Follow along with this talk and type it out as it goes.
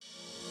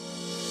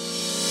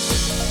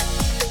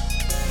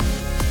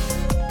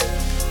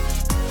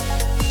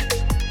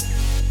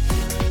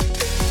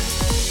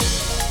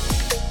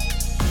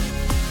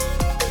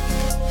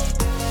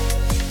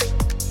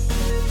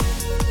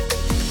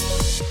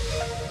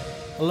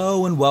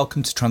Hello and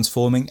welcome to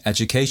Transforming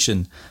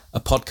Education, a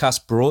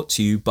podcast brought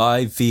to you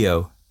by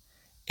VIO.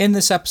 In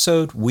this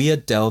episode, we are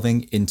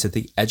delving into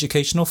the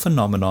educational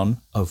phenomenon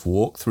of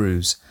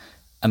walkthroughs.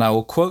 And I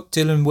will quote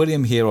Dylan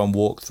William here on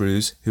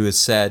walkthroughs, who has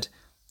said,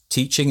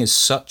 "Teaching is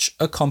such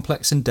a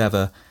complex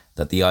endeavour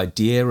that the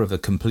idea of a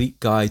complete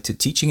guide to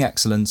teaching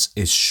excellence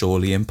is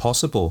surely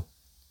impossible.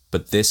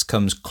 But this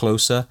comes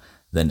closer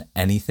than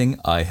anything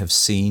I have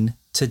seen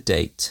to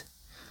date."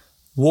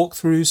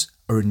 Walkthroughs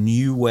are a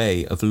new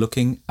way of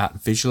looking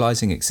at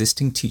visualizing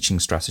existing teaching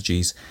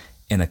strategies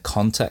in a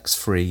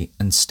context-free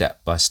and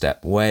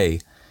step-by-step way.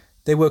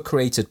 They were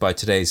created by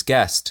today's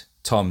guest,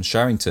 Tom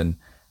Sherrington,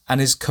 and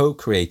his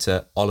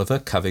co-creator, Oliver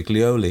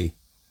Caviglioli.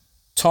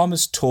 Tom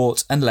has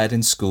taught and led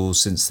in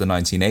schools since the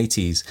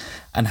 1980s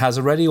and has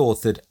already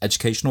authored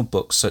educational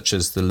books such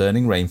as The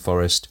Learning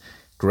Rainforest,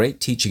 Great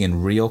Teaching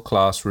in Real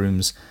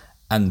Classrooms,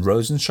 and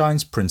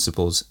Rosenshine's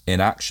Principles in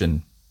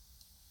Action.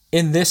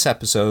 In this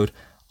episode,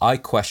 I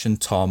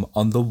questioned Tom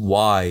on the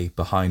why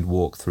behind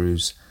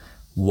walkthroughs.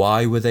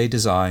 Why were they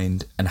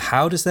designed, and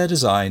how does their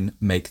design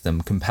make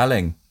them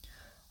compelling?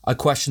 I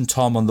questioned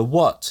Tom on the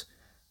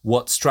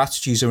what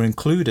strategies are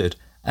included,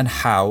 and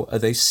how are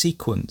they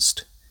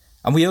sequenced?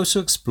 And we also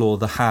explore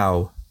the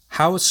how.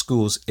 How are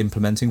schools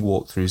implementing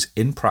walkthroughs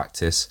in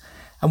practice,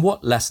 and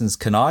what lessons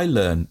can I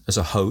learn as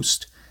a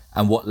host,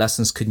 and what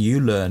lessons can you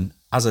learn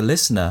as a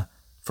listener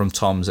from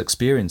Tom's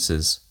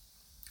experiences?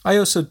 I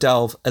also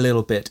delve a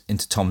little bit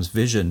into Tom's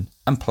vision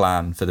and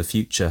plan for the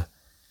future.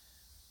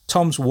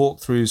 Tom's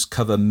walkthroughs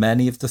cover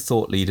many of the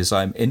thought leaders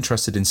I'm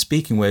interested in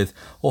speaking with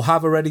or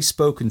have already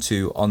spoken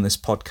to on this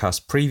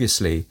podcast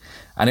previously,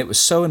 and it was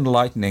so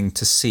enlightening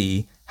to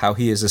see how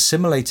he has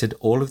assimilated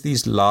all of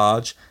these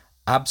large,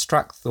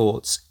 abstract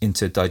thoughts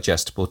into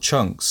digestible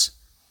chunks.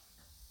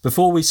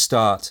 Before we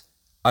start,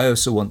 I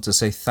also want to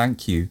say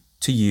thank you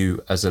to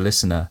you as a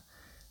listener.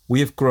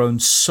 We have grown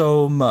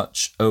so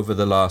much over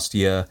the last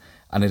year,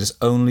 and it is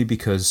only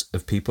because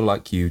of people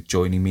like you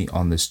joining me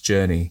on this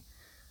journey.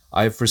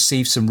 I have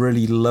received some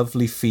really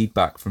lovely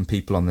feedback from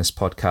people on this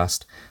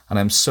podcast, and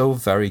I'm so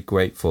very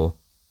grateful.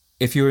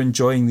 If you're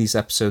enjoying these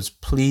episodes,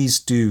 please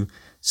do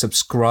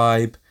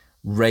subscribe,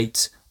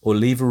 rate, or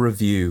leave a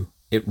review.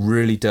 It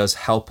really does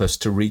help us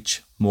to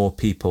reach more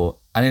people.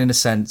 And in a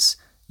sense,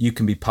 you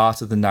can be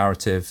part of the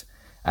narrative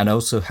and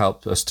also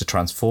help us to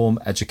transform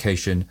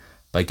education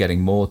by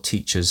getting more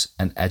teachers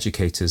and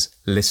educators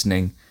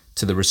listening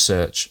to the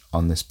research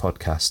on this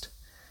podcast.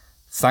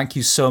 Thank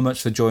you so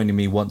much for joining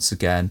me once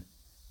again,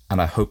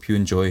 and I hope you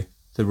enjoy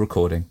the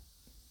recording.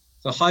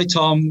 So hi,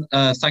 Tom.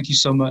 Thank you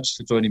so much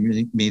for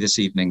joining me this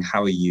evening.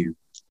 How are you?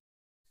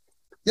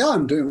 Yeah,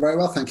 I'm doing very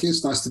well, thank you.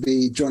 It's nice to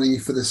be joining you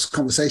for this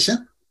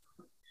conversation.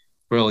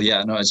 Well,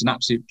 yeah, no, it's an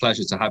absolute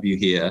pleasure to have you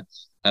here.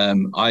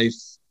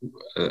 As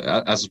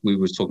we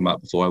were talking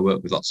about before, I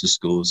work with lots of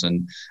schools,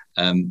 and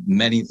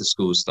many of the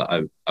schools that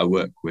I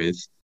work with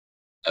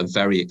are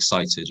very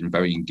excited and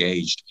very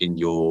engaged in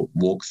your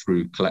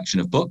walkthrough collection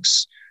of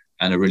books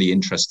and are really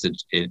interested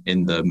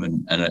in them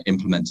and are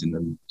implementing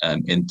them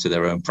into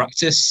their own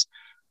practice.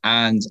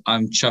 And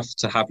I'm chuffed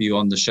to have you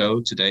on the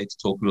show today to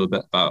talk a little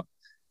bit about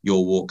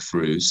your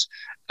walkthroughs.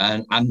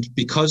 And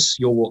because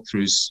your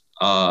walkthroughs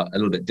are a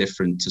little bit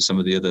different to some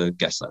of the other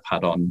guests I've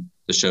had on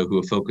the show who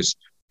are focused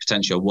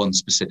potentially on one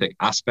specific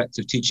aspect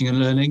of teaching and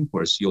learning,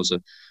 whereas yours are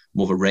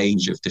more of a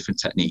range of different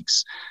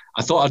techniques,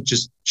 I thought I'd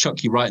just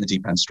chuck you right in the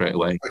deep end straight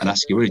away and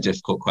ask you a really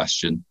difficult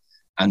question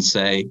and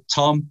say,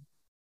 Tom,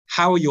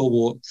 how are your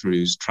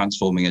walkthroughs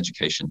transforming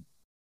education?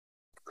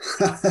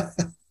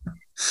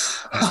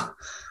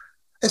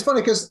 It's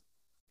funny because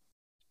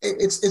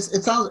it's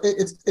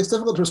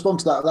difficult to respond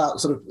to that without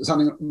sort of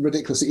sounding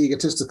ridiculously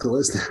egotistical,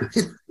 isn't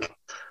it?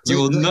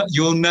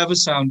 You'll never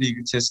sound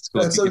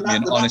egotistical if you give me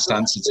an honest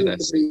answer to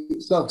this. Be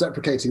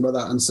self-deprecating about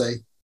that and say,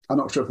 I'm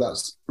not sure if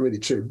that's really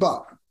true,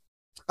 but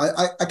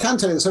I can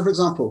tell you. So, for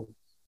example,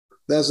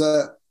 there's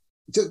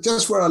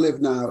just where I live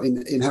now in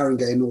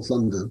Haringey, North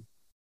London.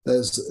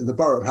 There's the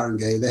borough of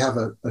Haringey. They have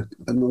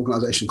an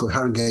organisation called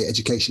Haringey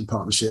Education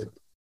Partnership,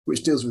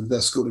 which deals with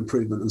their school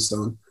improvement and so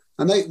on.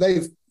 And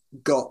they've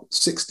got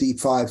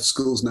 65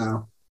 schools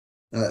now,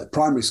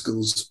 primary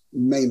schools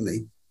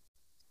mainly,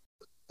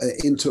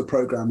 into a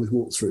program with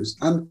walkthroughs.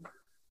 And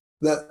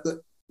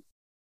the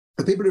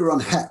people who run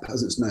HEP,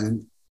 as it's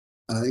known,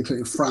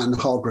 including Fran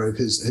Hargrove,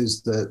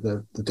 who's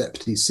the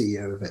deputy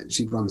CEO of it.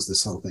 She runs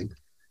this whole thing.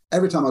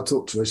 Every time I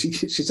talk to her, she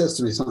says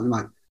to me something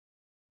like,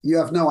 "You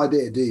have no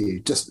idea, do you,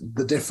 just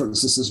the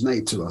difference this has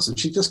made to us?" And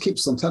she just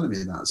keeps on telling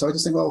me that. So I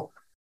just think, well,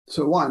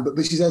 so why?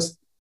 But she says,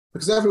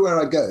 because everywhere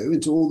I go,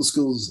 into all the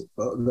schools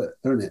that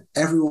are in it,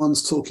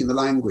 everyone's talking the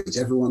language.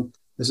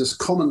 There's this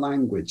common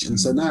language. And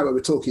so now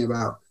we're talking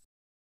about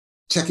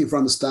checking for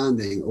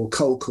understanding or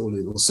cold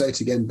calling or say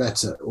it again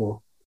better or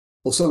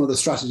some of the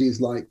strategies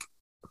like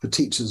for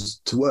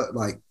teachers to work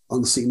like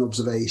unseen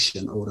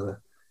observation or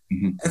whatever.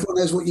 Mm-hmm. Everyone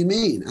knows what you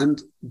mean.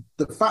 And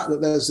the fact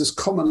that there's this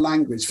common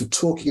language for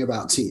talking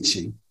about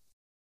teaching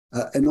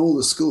in all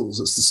the schools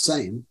that's the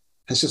same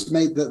has just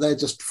made that they're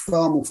just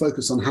far more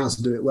focused on how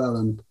to do it well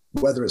and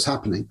whether it's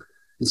happening,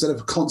 instead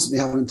of constantly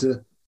having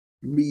to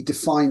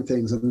redefine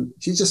things. And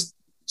she's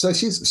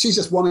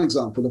just one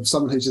example of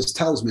someone who just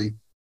tells me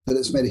that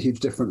it's made a huge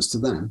difference to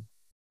them.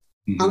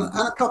 Mm-hmm. And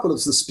a couple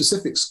of the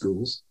specific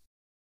schools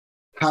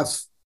have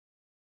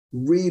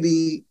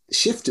really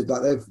shifted.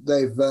 Like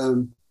they've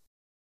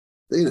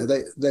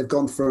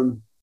gone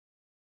from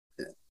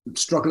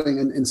struggling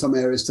in some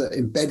areas to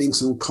embedding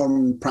some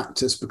common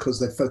practice because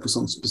they focus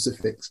on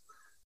specifics.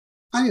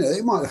 And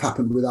it might have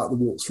happened without the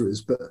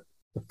walkthroughs, but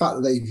the fact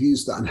that they've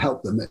used that and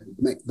helped them,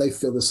 they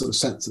feel this sort of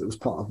sense that it was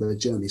part of their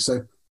journey.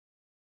 So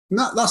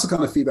that's the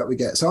kind of feedback we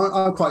get. So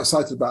I'm quite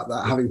excited about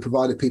that, having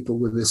provided people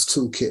with this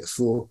toolkit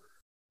for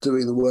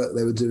doing the work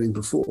they were doing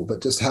before,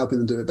 but just helping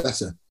them do it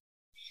better.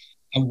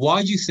 And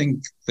why do you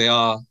think they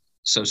are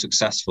so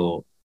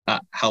successful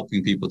at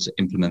helping people to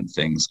implement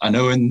things? I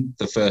know in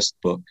the first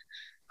book,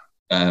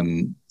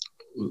 I'm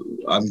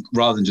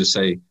rather than just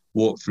say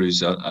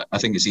walkthroughs, I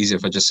think it's easier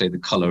if I just say the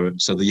color.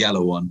 So the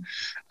yellow one,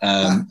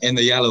 in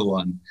the yellow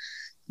one,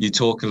 you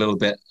talk a little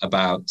bit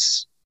about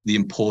the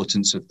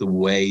importance of the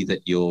way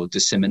that you're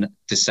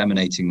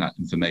disseminating that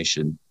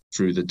information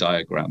through the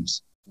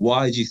diagrams.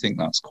 Why do you think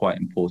that's quite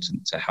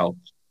important to help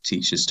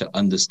teachers to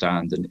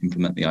understand and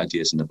implement the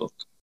ideas in the book?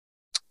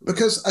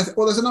 Because,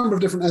 there's a number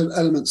of different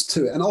elements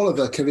to it. And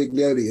Oliver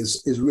Caviglioli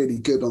is really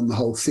good on the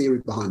whole theory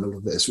behind all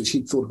of this, which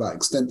he'd thought about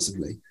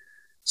extensively.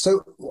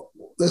 So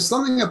there's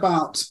something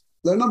about,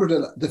 there are a number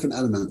of different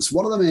elements.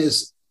 One of them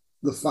is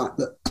the fact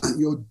that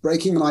you're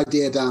breaking an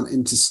idea down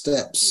into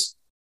steps,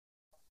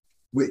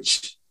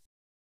 which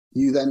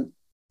you then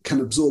can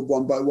absorb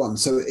one by one.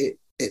 So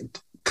it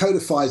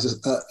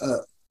codifies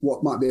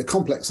what might be a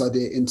complex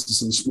idea into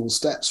some small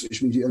steps,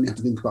 which means you only have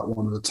to think about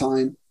one at a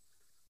time.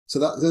 So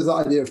there's the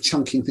idea of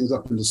chunking things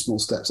up into small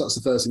steps. That's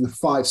the first thing, the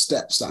 5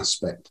 steps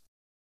aspect.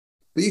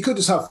 But you could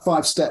just have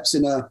 5 steps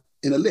in a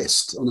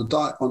list or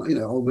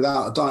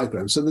without a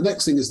diagram. So the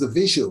next thing is the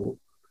visual.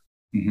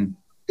 Mm-hmm.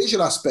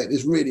 Visual aspect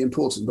is really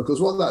important because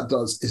what that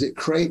does is it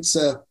creates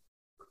a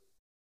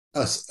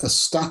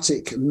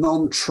static,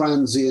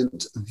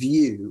 non-transient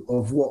view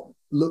of what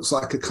looks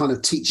like a kind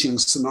of teaching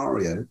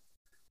scenario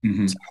to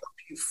help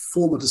you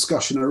form a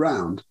discussion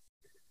around.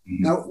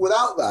 Mm-hmm. Now,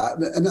 without that,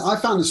 and I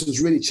found this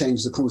has really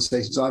changed the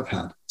conversations I've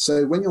had.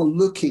 So when you're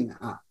looking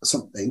at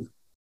something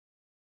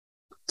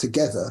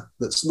together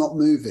that's not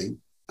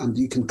moving and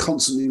you can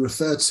constantly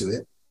refer to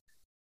it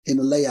in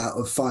a layout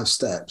of 5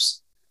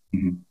 steps,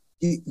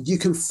 you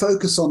can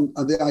focus on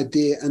the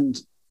idea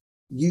and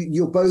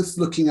you're both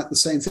looking at the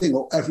same thing,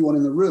 or everyone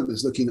in the room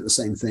is looking at the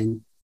same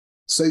thing.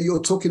 So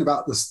you're talking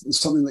about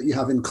something that you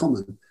have in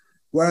common.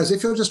 Whereas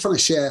if you're just trying to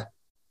share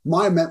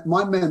my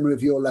memory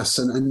of your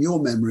lesson and your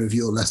memory of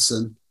your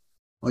lesson,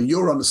 or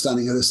your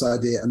understanding of this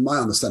idea and my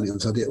understanding of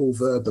this idea all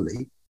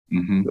verbally,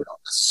 we're not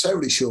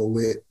necessarily sure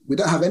we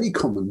don't have any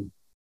common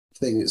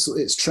thing.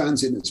 It's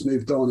transient, it's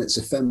moved on, it's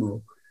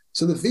ephemeral.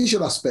 So the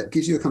visual aspect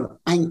gives you a kind of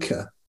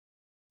anchor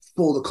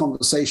for the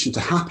conversation to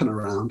happen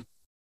around.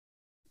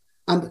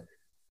 And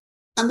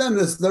then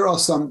there are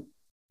some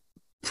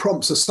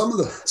prompts. So some of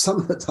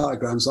the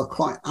diagrams are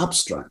quite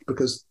abstract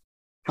because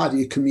how do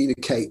you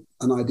communicate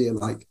an idea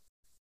like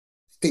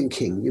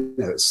thinking?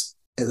 It's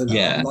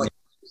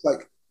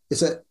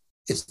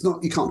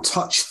not, you can't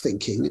touch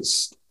thinking.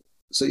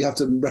 So you have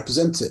to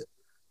represent it,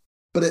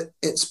 but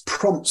it's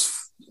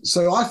prompts.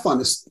 So I find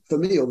this for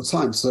me all the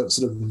time. So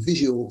sort of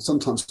visual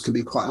sometimes can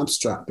be quite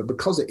abstract, but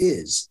because it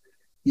is,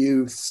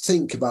 you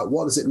think about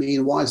what does it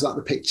mean? Why is that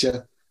the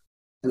picture?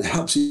 And it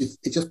helps you,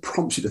 it just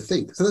prompts you to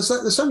think. So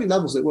there's so many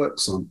levels it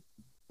works on.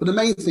 But the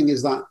main thing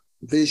is that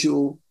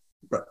visual,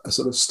 a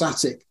sort of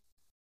static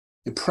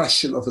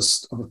impression of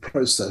a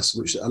process,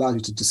 which allows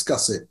you to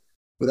discuss it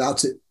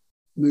without it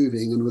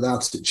moving and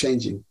without it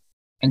changing.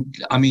 And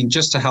I mean,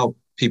 just to help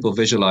people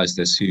visualize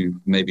this who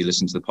maybe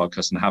listen to the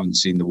podcast and haven't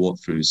seen the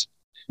walkthroughs,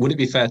 would it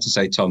be fair to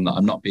say, Tom, that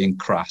I'm not being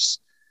crass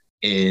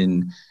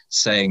in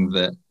saying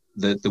that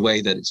the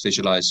way that it's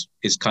visualized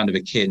is kind of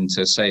akin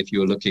to, say, if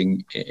you were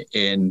looking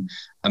in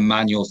a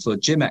manual for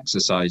gym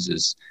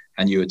exercises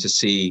and you were to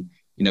see,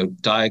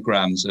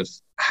 diagrams of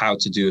how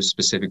to do a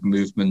specific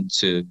movement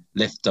to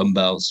lift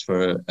dumbbells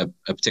for a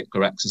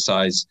particular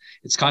exercise.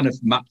 It's kind of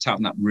mapped out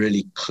in that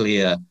really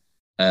clear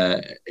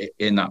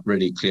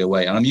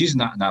way. And I'm using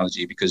that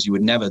analogy because you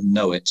would never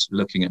know it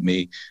looking at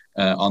me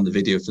on the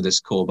video for this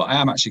call, but I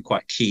am actually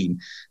quite keen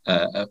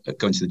at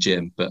going to the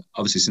gym. But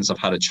obviously, since I've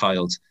had a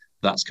child,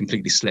 that's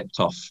completely slipped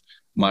off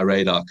my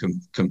radar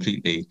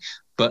completely.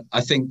 But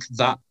I think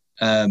that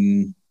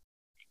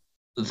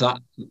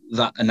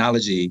that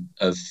analogy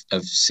of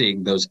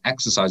seeing those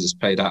exercises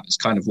played out is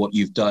kind of what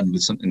you've done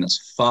with something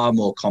that's far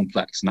more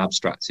complex and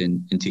abstract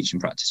in teaching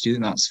practice. Do you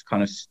think that's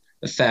kind of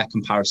a fair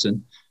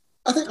comparison?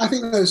 I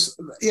think there's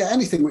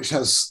anything which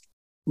has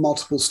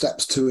multiple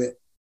steps to it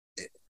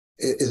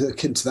is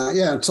akin to that.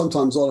 Yeah, and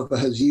sometimes Oliver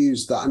has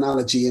used that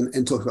analogy in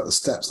talking about the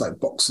steps, like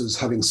boxers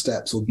having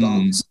steps or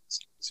dance.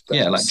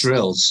 Yeah, like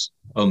drills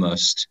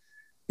almost.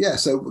 yeah,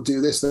 so we'll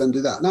do this, then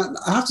do that. Now,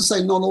 I have to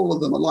say, not all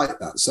of them are like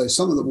that. So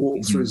some of the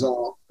walkthroughs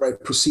are very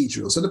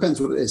procedural. So it depends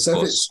what it is.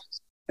 So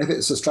if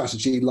it's a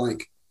strategy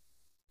like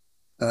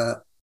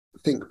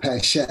think,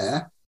 pair,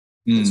 share,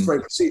 it's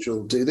very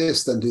procedural. Do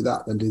this, then do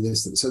that, then do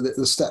this. So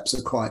the steps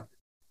are quite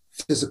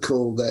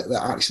physical. They're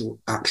actual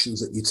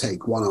actions that you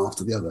take one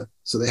after the other.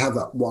 So they have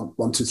that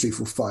 1, 2, 3,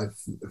 4, 5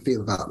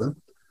 feel about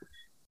them.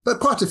 But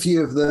quite a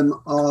few of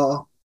them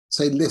are,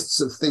 say,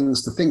 lists of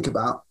things to think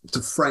about to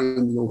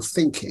frame your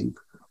thinking.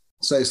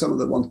 So some of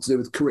them want to do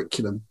with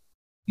curriculum.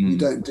 You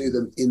don't do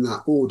them in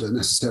that order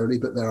necessarily,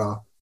 but there are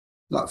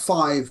like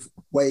 5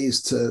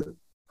 ways to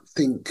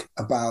think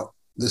about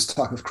this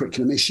type of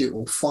curriculum issue,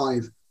 or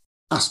 5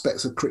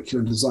 aspects of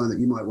curriculum design that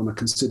you might want to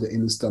consider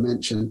in this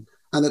dimension,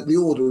 and that the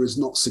order is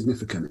not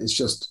significant. It's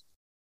just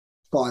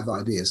 5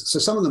 ideas. So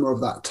some of them are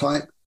of that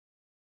type.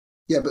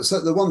 Yeah, but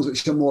so the ones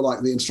which are more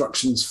like the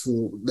instructions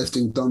for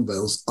lifting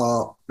dumbbells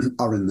are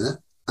in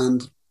there.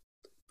 And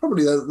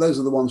probably those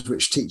are the ones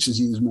which teachers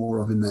use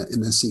more of in their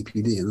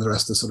CPD, and the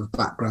rest are sort of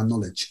background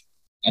knowledge.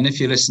 And if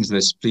you listen to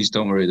this, please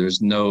don't worry.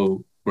 There's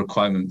no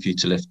requirement for you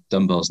to lift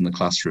dumbbells in the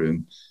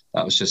classroom.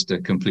 That was just a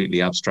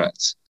completely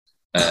abstract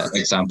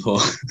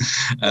example.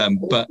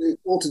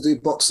 Or to do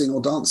boxing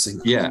or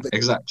dancing. Yeah,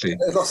 exactly.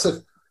 Lots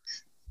of.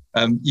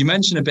 You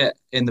mentioned a bit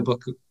in the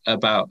book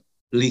about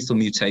lethal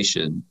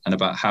mutation and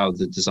about how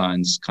the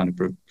designs kind of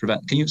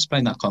prevent. Can you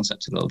explain that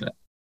concept a little bit?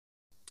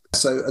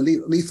 So a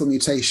lethal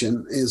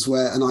mutation is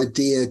where an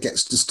idea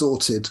gets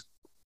distorted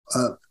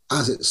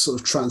as it's sort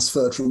of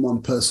transferred from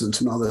one person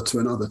to another, to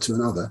another, to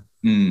another.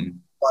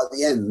 By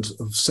the end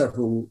of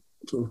several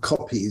sort of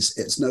copies,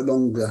 it's no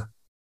longer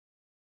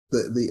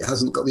it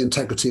hasn't got the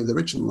integrity of the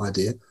original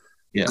idea.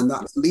 Yeah. And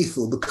that's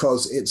lethal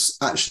because it's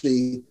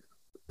actually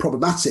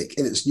problematic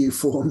in its new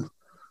form,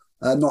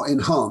 not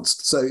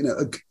enhanced. So,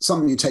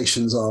 some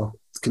mutations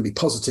can be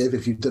positive.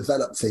 If you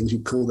develop things, you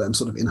call them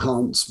sort of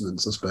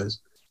enhancements, I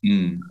suppose.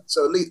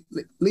 So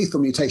lethal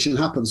mutation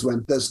happens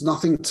when there's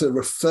nothing to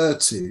refer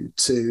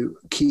to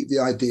keep the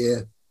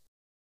idea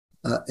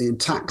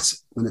intact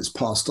when it's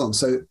passed on.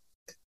 So,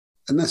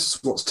 and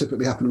that's what's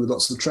typically happening with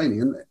lots of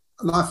training. And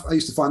I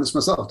used to find this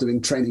myself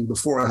doing training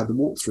before I had the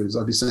walkthroughs.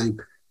 I'd be saying,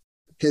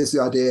 here's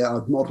the idea,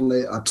 I'd model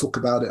it, I'd talk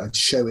about it, I'd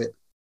show it.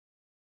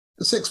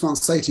 6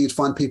 months later, you'd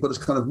find people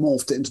just kind of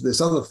morphed it into this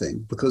other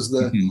thing because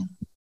the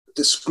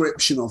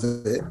description of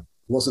it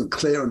wasn't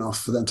clear enough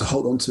for them to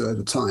hold on to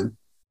over time.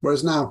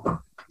 Whereas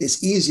now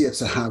it's easier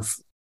to have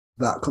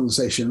that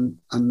conversation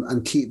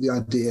and keep the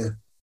idea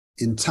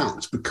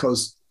intact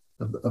because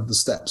of the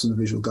steps and the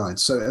visual guide.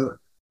 So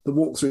the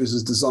walkthroughs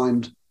is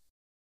designed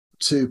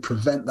to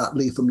prevent that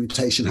lethal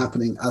mutation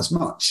happening as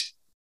much.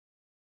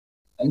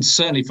 And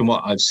certainly from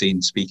what I've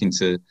seen speaking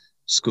to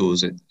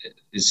schools, it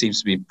seems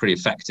to be pretty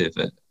effective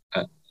at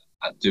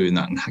doing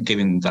that and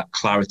giving that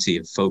clarity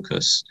of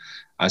focus.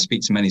 I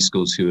speak to many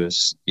schools who are,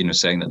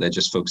 saying that they're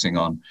just focusing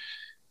on,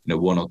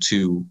 1 or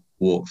 2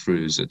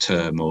 walkthroughs a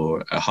term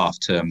or a half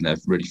term. They're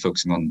really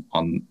focusing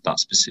on that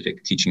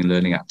specific teaching and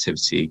learning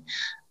activity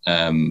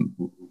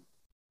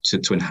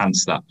to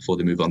enhance that before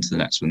they move on to the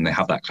next one. They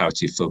have that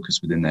clarity of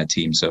focus within their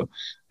team. So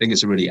I think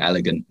it's a really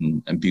elegant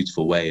and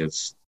beautiful way of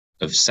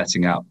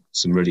setting out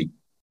some really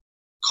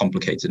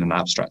complicated and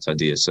abstract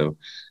ideas. So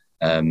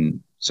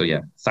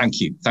yeah, thank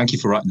you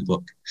for writing the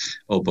book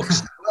or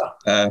books.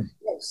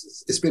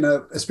 It's been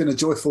a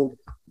joyful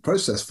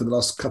process for the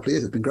last couple of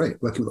years. It's been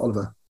great working with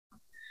Oliver.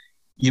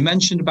 You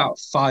mentioned about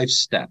 5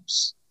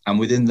 steps, and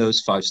within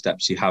those 5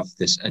 steps, you have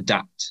this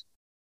adapt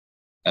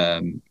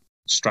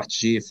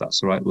strategy, if that's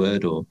the right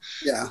word, or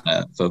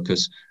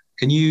focus.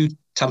 Can you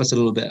tell us a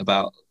little bit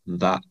about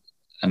that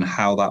and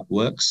how that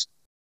works?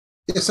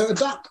 Yeah, so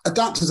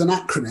adapt is an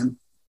acronym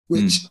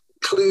which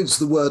includes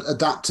the word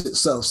adapt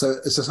itself. So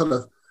it's a sort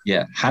of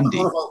handy.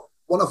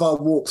 One of our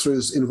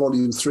walkthroughs in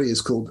volume 3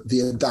 is called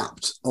the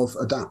Adapt of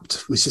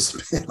Adapt, which is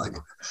a bit like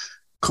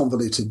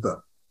convoluted,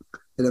 but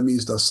it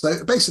amused us.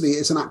 So basically,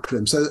 it's an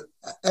acronym. So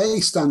A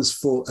stands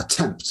for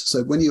attempt.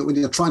 So when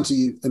you're trying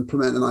to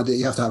implement an idea,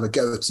 you have to have a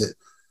go at it.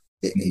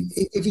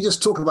 If you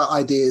just talk about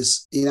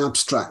ideas in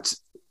abstract,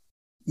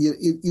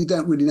 you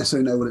don't really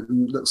necessarily know what it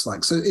looks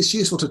like. So it's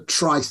useful to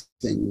try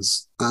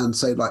things and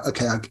say, like,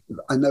 okay,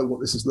 I know what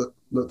this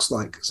looks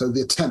like. So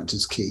the attempt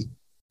is key.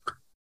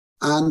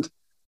 And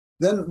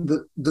then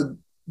the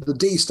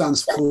D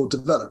stands for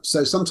develop.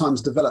 So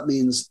sometimes develop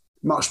means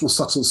much more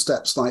subtle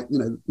steps, like,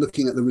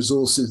 looking at the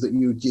resources that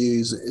you would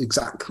use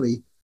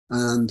exactly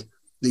and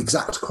the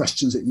exact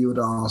questions that you would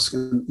ask,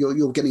 and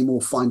you're getting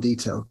more fine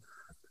detail.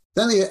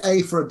 Then the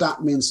A for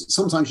adapt means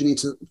sometimes you need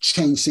to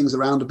change things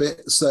around a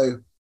bit. So,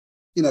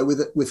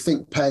 with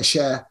think, pair,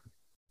 share,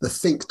 the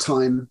think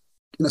time,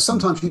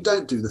 sometimes you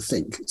don't do the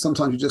think.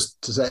 Sometimes you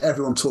just to say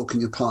everyone talk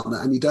in your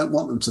partner, and you don't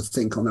want them to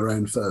think on their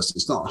own first.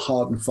 It's not a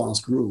hard and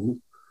fast rule.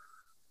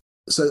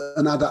 So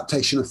an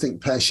adaptation of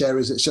think, pair, share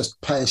it's just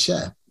pair,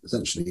 share,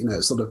 essentially.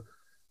 It's sort of,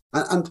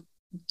 and do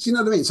you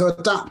know what I mean? So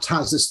adapt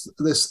has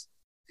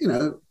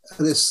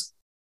this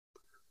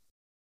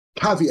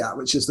caveat,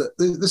 which is that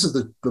this is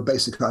the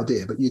basic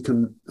idea, but you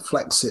can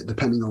flex it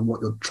depending on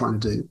what you're trying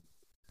to do.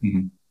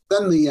 Mm-hmm.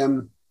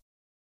 Then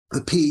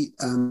the P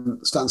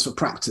stands for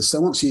practice.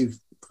 So once you've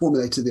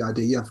formulated the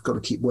idea, you've got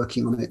to keep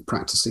working on it.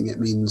 Practicing it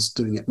means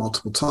doing it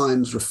multiple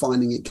times,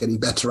 refining it, getting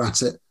better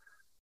at it.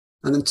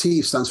 And then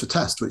T stands for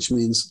test, which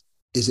means,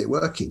 is it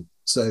working?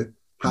 So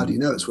how do you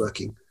know it's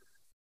working?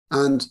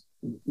 And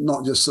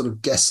not just sort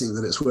of guessing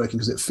that it's working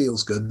because it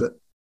feels good, but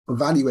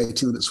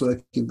evaluating that it's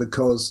working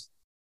because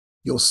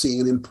you're seeing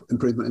an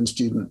improvement in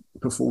student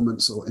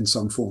performance or in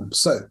some form.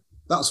 So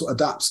that's what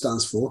ADAPT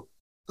stands for.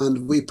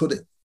 And we put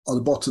it on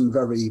the bottom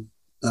very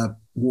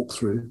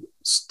walkthrough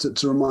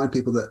to remind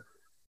people that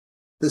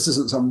this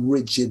isn't some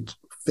rigid,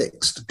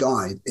 fixed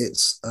guide.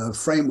 It's a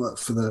framework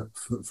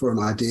for an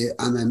idea,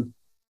 and then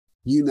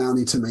you now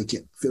need to make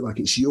it feel like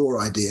it's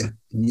your idea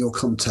in your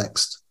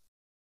context.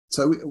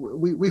 So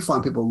we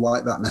find people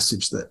like that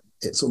message, that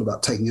it's all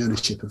about taking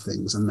ownership of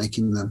things and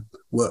making them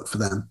work for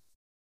them.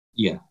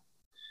 Yeah.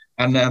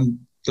 And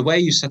the way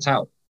you set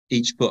out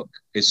each book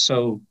is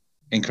so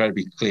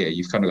incredibly clear.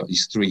 You've kind of got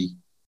these three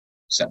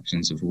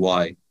sections of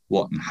why,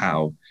 what, and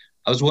how.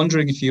 I was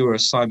wondering if you were a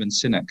Simon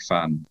Sinek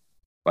fan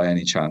by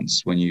any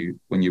chance when you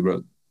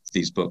wrote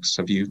these books.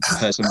 Have you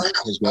heard some of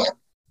his work?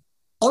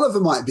 Oliver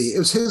might be. It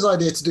was his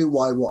idea to do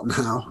why, what, and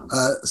how.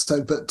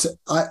 But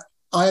I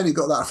only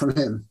got that from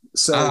him.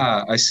 So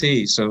I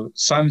see. So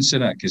Simon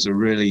Sinek is a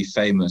really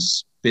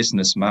famous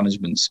business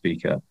management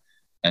speaker,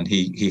 and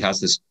he has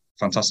this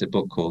fantastic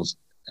book called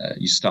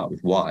You Start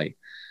With Why,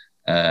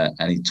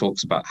 and he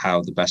talks about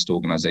how the best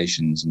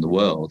organizations in the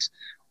world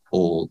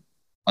all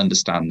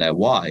understand their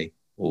why,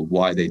 or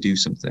why they do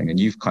something. And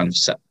you've kind of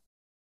set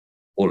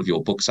all of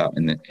your books out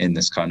in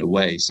this kind of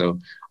way. So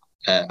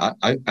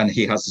and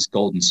he has this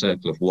golden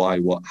circle of why,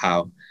 what,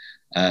 how,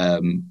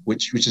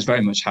 which is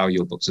very much how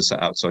your books are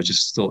set out. So I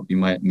just thought you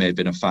may have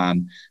been a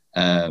fan.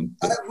 No,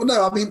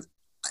 I mean,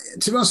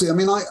 to be honest with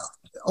you,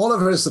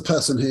 Oliver is the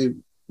person who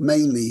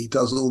mainly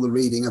does all the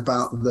reading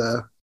about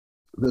the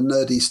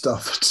nerdy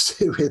stuff to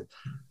do with,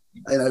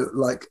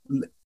 like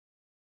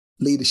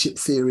leadership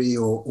theory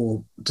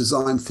or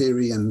design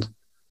theory, and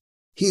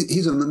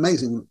he's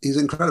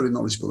incredibly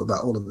knowledgeable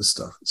about all of this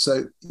stuff.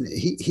 So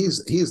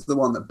he's the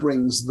one that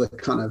brings the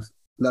kind of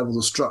levels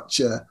of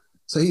structure.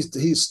 So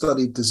he's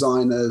studied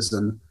designers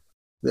and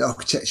the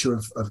architecture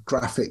of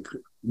graphic,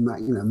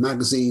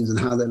 magazines and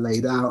how they're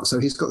laid out. So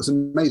he's got this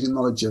amazing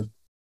knowledge of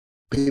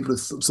people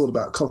who've thought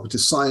about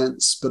cognitive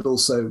science, but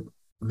also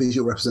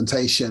visual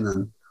representation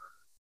and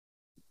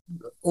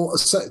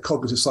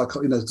cognitive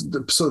psychology,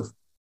 the sort of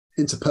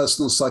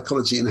interpersonal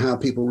psychology and how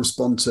people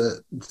respond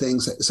to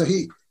things. So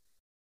he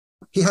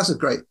has a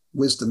great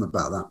wisdom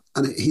about that,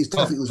 and he's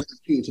definitely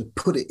keen to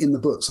put it in the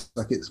books.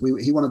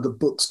 He wanted the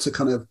books to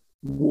kind of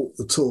walk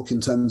the talk in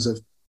terms of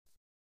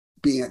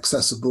being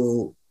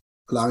accessible,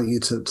 allowing you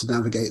to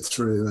navigate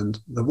through, and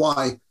the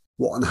why,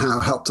 what, and how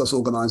helped us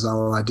organize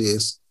our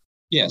ideas.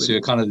 Yeah, so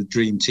you're kind of the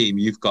dream team.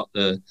 You've got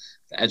the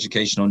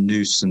educational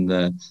nous and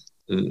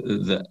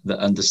the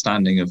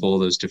understanding of all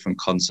those different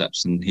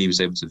concepts, and he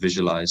was able to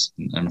visualize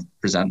and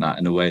present that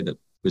in a way that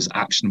was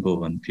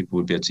actionable and people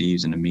would be able to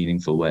use in a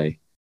meaningful way.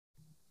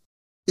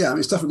 Yeah,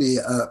 it's definitely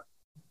a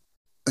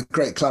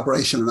great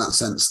collaboration in that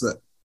sense,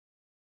 that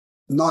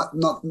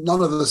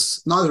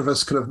neither of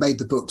us could have made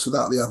the books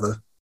without the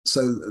other.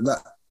 So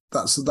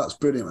that's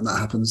brilliant when that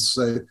happens.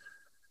 So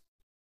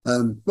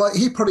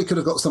he probably could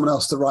have got someone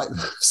else to write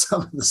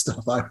some of the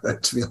stuff I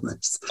wrote, to be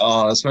honest.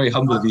 Oh, that's very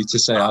humble of you to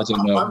say. I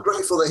don't know. I'm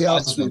grateful that he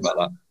asked me about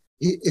that.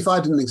 If I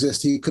didn't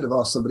exist, he could have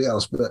asked somebody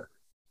else. But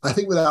I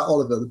think without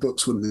Oliver, the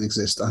books wouldn't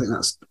exist. I think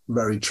that's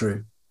very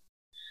true.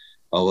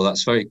 Oh, well,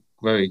 that's very,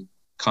 very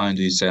kind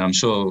of you to say. I'm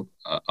sure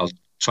I'll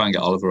try and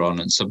get Oliver on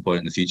at some point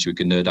in the future. We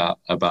can nerd out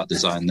about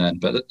design then.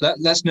 But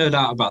let's nerd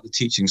out about the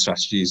teaching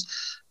strategies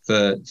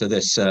for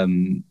this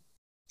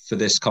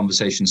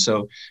conversation.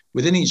 So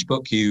within each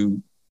book,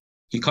 you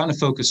kind of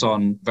focus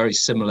on very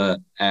similar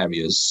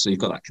areas. So you've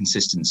got that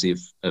consistency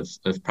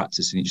of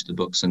practice in each of the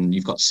books, and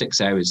you've got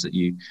 6 areas that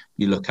you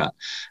look at.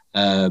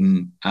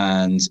 And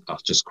I'll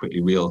just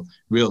quickly reel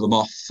them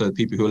off for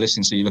people who are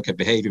listening. So you look at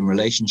behavior and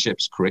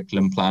relationships,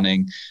 curriculum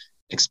planning,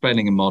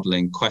 explaining and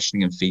modeling,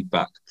 questioning and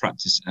feedback,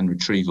 practice and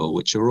retrieval,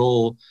 which are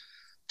all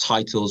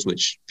titles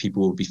which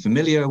people will be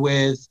familiar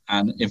with.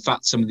 And in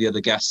fact, some of the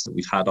other guests that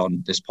we've had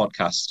on this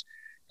podcast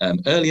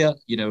earlier,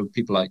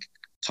 people like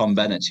Tom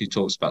Bennett, who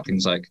talks about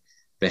things like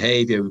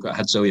behavior. We've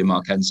had Zoe and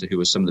Mark Enser,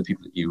 who are some of the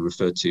people that you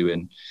referred to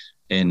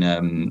in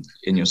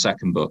your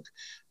second book.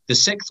 The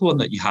 6th one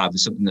that you have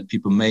is something that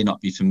people may not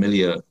be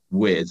familiar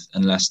with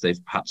unless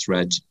they've perhaps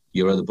read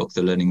your other book,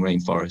 The Learning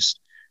Rainforest,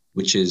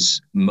 which is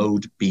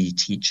Mode B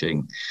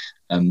teaching.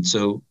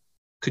 So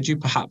could you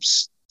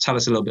perhaps tell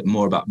us a little bit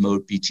more about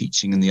Mode B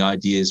teaching and the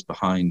ideas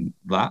behind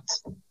that?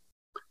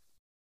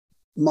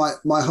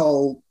 My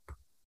whole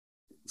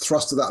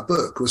thrust of that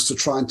book was to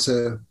try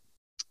to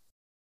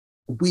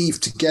weave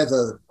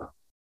together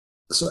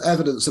sort of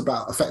evidence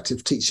about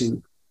effective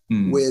teaching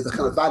with a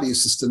kind of value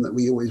system that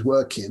we always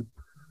work in.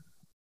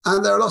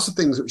 And there are lots of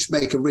things which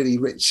make a really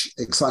rich,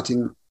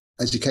 exciting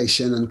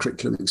education and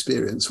curriculum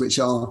experience, which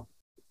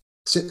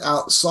sit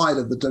outside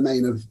of the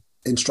domain of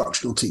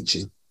instructional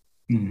teaching.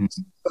 Mm-hmm.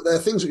 But there are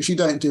things which you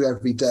don't do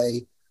every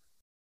day.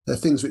 There are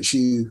things which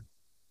you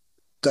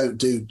don't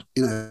do,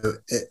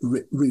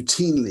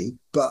 routinely.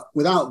 But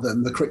without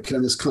them, the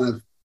curriculum is kind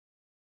of,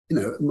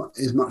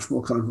 is much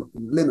more kind of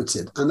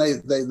limited. And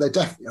they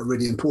definitely are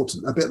really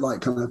important. A bit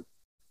like kind of,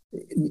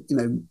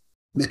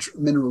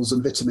 minerals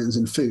and vitamins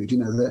in food.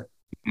 You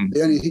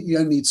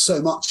only need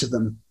so much of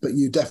them, but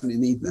you definitely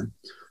need them.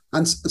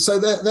 And so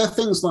there are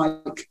things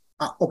like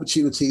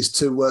opportunities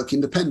to work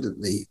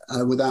independently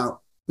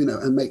without,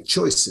 and make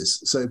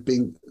choices. So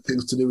being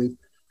things to do with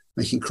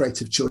making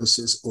creative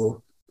choices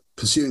or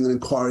pursuing an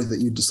inquiry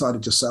that you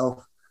decided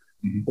yourself,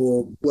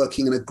 or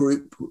working in a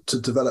group to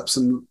develop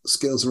some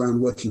skills around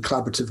working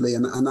collaboratively.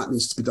 And that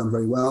needs to be done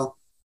very well.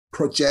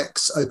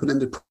 Projects,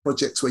 open-ended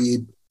projects where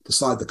you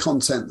decide the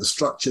content, the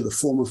structure, the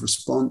form of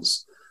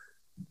response,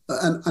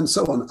 and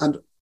so on. And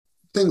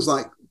things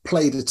like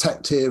play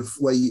detective,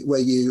 where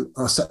you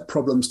are set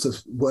problems to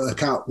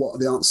work out what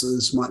the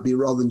answers might be,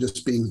 rather than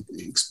just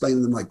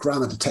explaining them like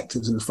grammar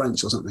detectives in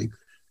French or something.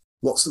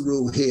 What's the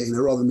rule here?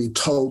 Rather than being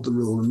told the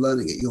rule and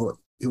learning it, you're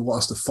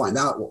asked to find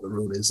out what the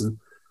rule is. And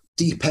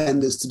deep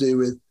end is to do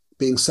with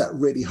being set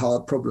really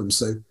hard problems.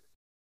 So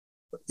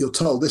you're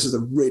told this is a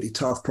really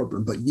tough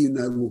problem, but you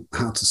know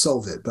how to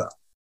solve it, but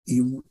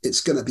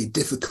it's going to be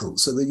difficult.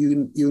 So that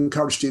you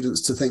encourage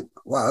students to think,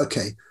 wow,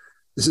 okay,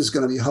 this is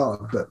going to be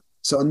hard, but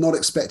so I'm not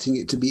expecting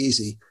it to be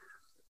easy,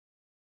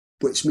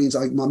 which means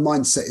my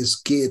mindset is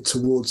geared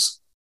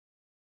towards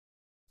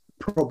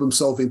problem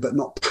solving, but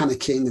not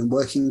panicking and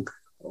working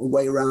a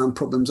way around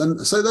problems.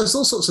 And so there's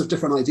all sorts of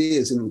different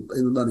ideas in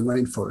the Learning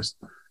Rainforest.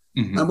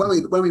 Mm-hmm.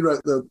 And when we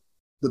wrote the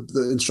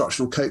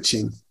instructional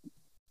coaching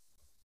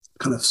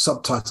kind of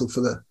subtitle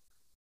for the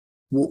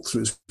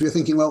walkthroughs, we were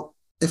thinking, well,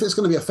 if it's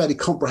going to be a fairly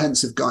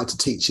comprehensive guide to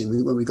teaching,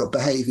 when we've got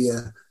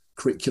behavior,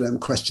 curriculum,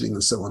 questioning,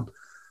 and so on,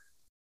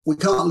 we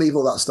can't leave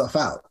all that stuff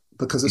out,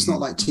 because it's not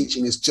like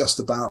teaching is just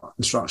about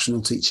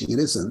instructional teaching. It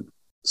isn't.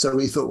 So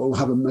we thought, well, we'll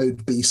have a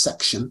Mode B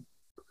section.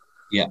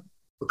 Yeah.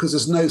 Because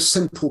there's no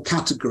simple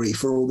category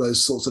for all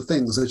those sorts of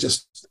things.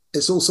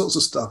 It's all sorts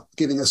of stuff,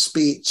 giving a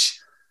speech.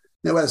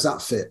 Now, where does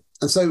that fit?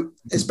 And so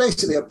it's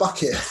basically a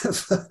bucket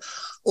of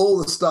all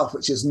the stuff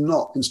which is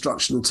not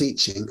instructional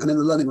teaching. And in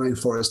the Learning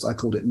Rainforest, I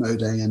called it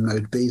Mode A and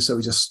Mode B. So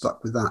we just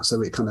stuck with that.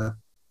 So it kind of,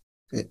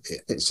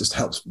 it just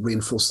helps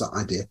reinforce that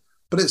idea.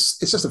 But it's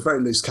just a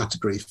very loose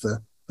category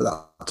for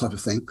that type of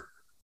thing.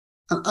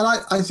 And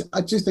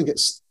I do think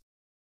it's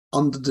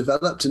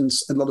underdeveloped in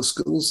a lot of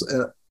schools.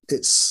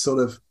 It's sort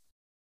of,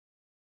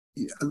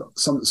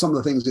 some of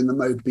the things in the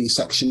Mode B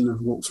section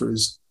of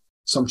walkthroughs,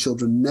 some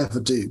children never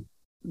do.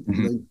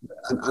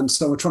 Mm-hmm. And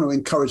so we're trying to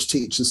encourage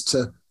teachers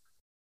to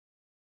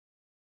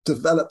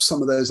develop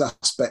some of those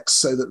aspects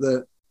so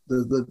that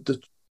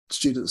the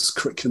students'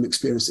 curriculum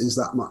experience is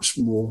that much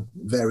more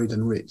varied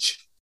and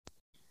rich.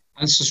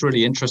 And it's just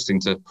really interesting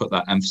to put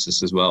that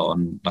emphasis as well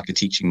on like a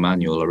teaching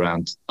manual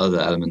around other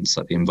elements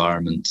like the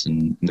environment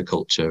and the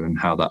culture and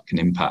how that can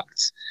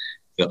impact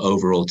the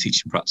overall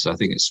teaching practice. I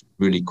think it's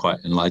really quite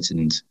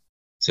enlightened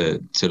to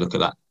look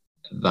at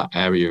that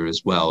area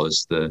as well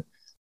as the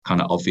kind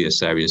of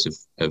obvious areas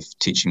of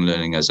teaching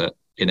learning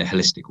in a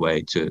holistic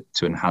way to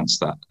enhance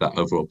that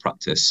overall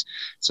practice.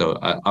 So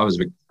I was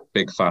a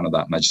big fan of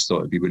that, and I just thought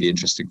it'd be really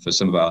interesting for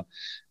some of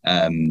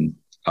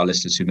our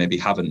listeners who maybe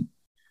haven't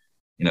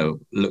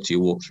looked at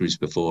your walkthroughs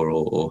before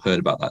or heard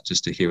about that,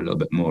 just to hear a little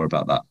bit more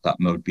about that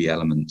Mode B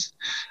element.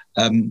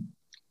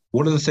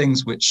 One of the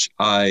things which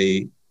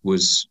I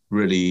was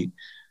really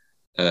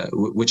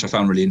which I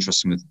found really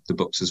interesting with the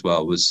books as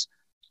well was,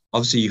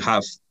 obviously you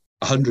have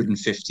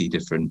 150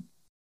 different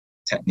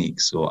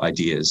techniques or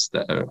ideas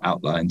that are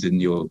outlined in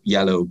your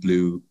yellow,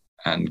 blue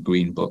and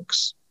green book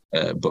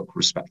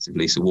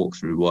respectively, so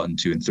walkthrough 1,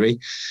 2 and 3.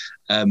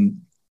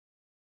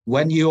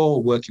 When you're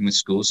working with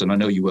schools, and I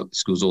know you work with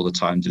schools all the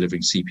time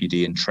delivering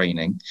CPD and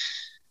training,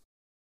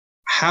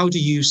 how do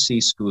you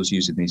see schools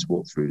using these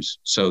walkthroughs?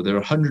 So there are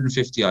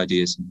 150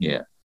 ideas in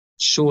here.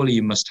 Surely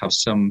you must have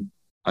some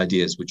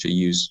ideas which are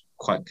used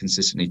quite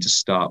consistently to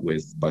start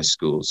with by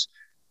schools.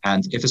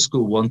 And if a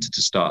school wanted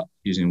to start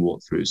using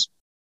walkthroughs,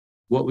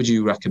 what would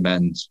you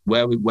recommend?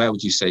 Where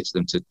would you say to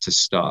them to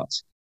start?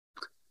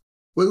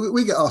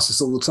 We get asked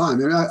this all the time.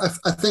 I mean,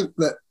 I think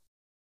that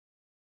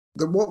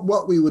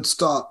what we would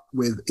start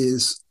with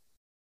is,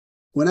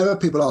 whenever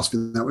people ask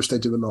me that, which they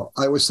do a lot,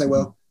 I always say,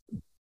 well,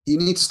 you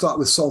need to start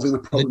with solving the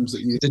problems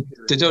that you...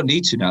 They don't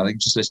need to now. They can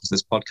just listen to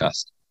this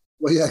podcast.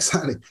 Well, yeah,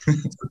 exactly.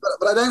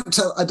 but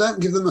I don't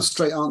give them a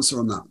straight answer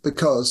on that,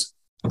 because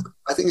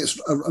I think it's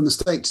a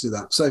mistake to do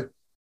that. So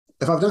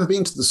if I've never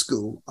been to the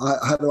school,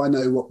 how do I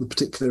know what the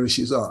particular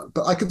issues are?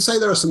 But I can say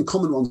there are some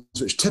common ones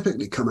which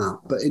typically come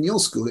out, but in your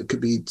school, it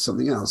could be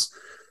something else.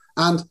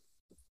 And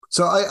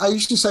so I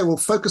usually say, well,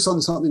 focus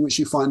on something which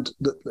you find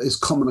that is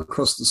common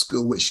across the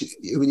school, which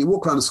when you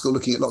walk around the school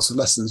looking at lots of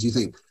lessons, you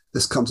think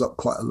this comes up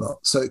quite a lot.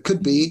 So it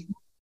could be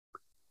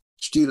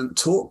student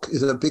talk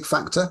is a big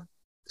factor.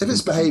 If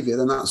it's behavior,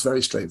 then that's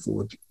very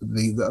straightforward,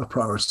 the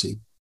priority.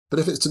 But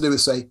if it's to do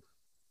with, say,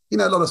 a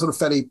lot of sort of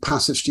fairly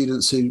passive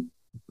students who,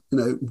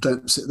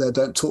 don't sit there,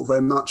 don't talk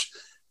very much,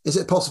 is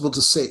it possible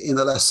to sit in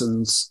the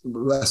lesson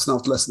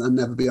after lesson and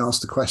never be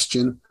asked a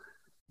question?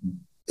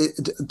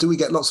 Do we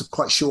get lots of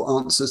quite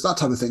short answers, that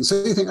type of thing?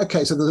 So you think,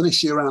 okay, so there's an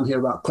issue around here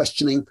about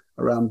questioning,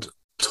 around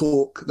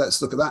talk.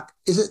 Let's look at that.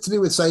 Is it to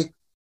do with, say,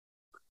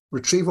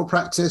 retrieval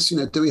practice?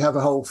 Do we have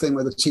a whole thing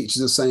where the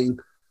teachers are saying,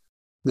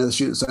 the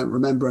students don't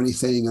remember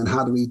anything, and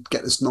how do we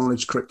get this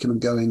knowledge curriculum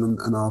going,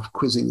 and our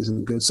quizzing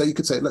isn't good? So you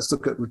could say, let's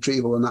look at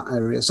retrieval in that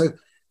area. So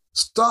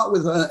start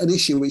with an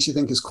issue which you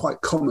think is quite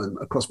common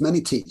across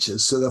many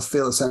teachers, so they'll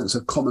feel a sense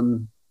of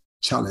common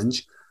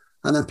challenge,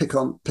 and then pick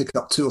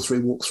up 2 or 3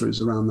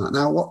 walkthroughs around that.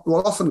 Now,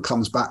 what often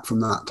comes back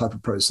from that type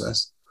of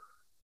process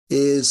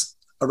is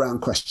around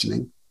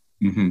questioning.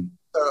 Mm-hmm.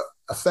 So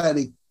a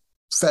fairly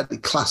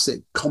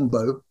classic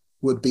combo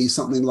would be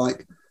something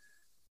like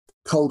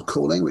cold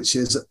calling, which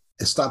is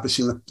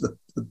establishing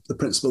the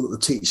principle that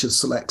the teacher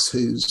selects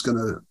who's going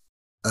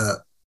to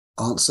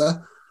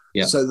answer.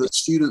 Yeah. So that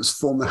students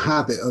form the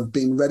habit of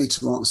being ready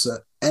to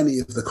answer any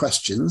of the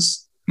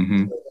questions,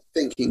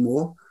 thinking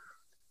more.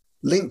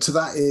 Linked to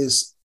that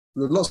is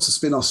there are lots of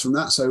spin-offs from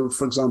that. So,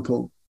 for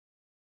example,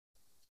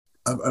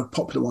 a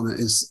popular one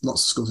is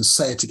lots of schools is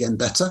say it again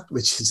better,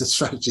 which is a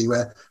strategy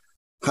where,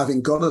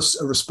 having got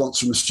a response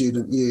from a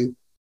student, you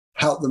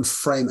help them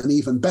frame an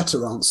even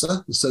better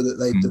answer so that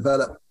they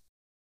develop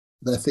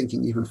their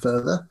thinking even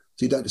further.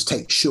 So you don't just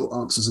take short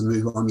answers and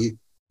move on, you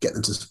get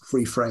them to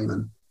free frame,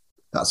 and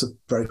that's a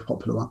very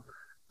popular one.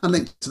 And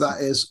linked to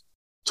that is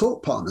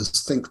talk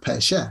partners, think,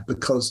 pair, share,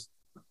 because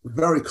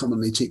very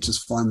commonly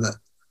teachers find that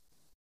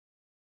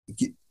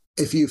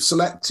if you've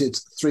selected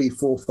 3,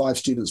 4, 5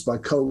 students by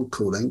cold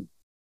calling,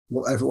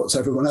 what's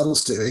everyone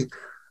else doing,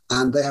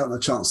 and they haven't a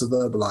chance to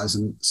verbalize.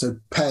 And so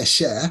pair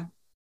share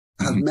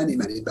has many,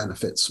 many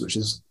benefits, which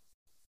is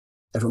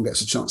everyone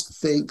gets a chance to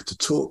think, to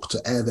talk,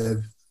 to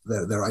air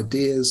their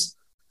ideas.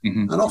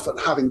 And often,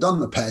 having done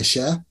the pair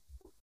share,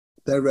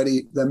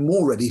 they're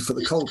more ready for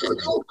the cold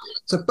calling.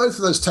 So both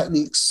of those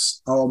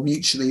techniques are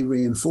mutually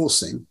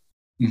reinforcing.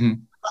 That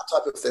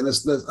type of thing.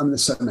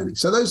 There's so many.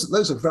 So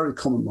those are very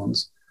common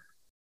ones.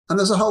 And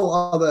there's a whole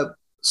other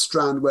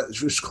strand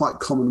which is quite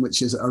common,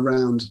 which is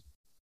around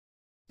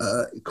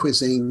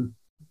quizzing,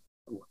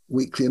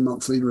 weekly and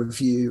monthly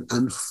review,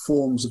 and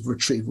forms of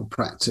retrieval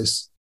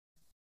practice,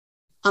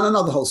 and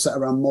another whole set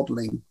around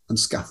modelling and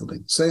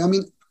scaffolding. So,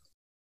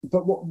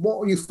 but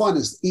what you find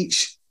is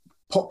each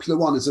popular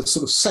one is a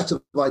sort of set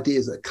of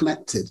ideas that are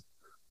connected,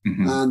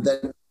 and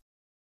then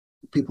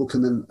people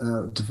can then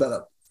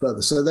develop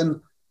further. So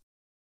then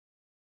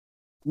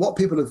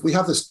we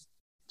have this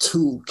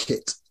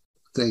toolkit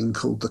thing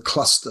called the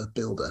cluster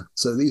builder.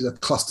 So these are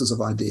clusters of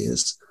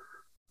ideas.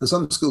 And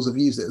some schools have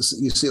used it.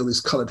 You see all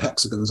these coloured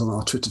hexagons on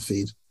our Twitter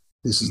feed.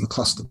 This is the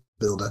cluster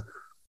builder.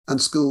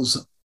 And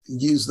schools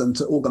use them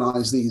to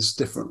organise these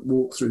different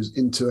walkthroughs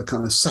into a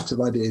kind of set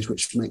of ideas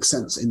which make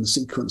sense in the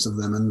sequence of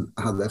them and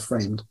how they're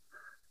framed.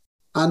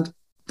 And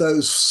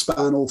those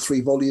span all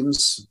 3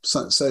 volumes.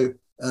 So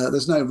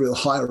there's no real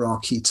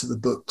hierarchy to the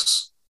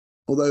books,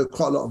 although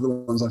quite a lot of the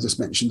ones I just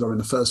mentioned are in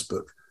the first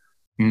book.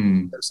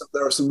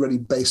 There are some really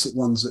basic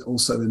ones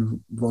also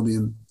in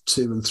volume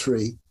 2 and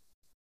 3.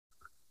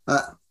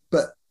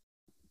 But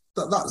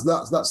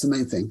that's the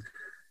main thing.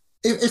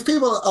 If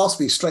people ask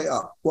me straight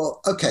up, well,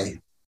 okay,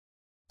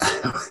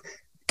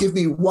 give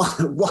me one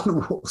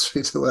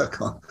walkthrough to work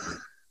on,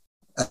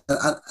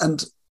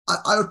 and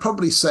I would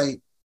probably say,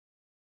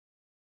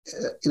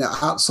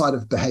 outside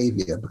of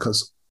behaviour,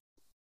 because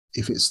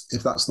if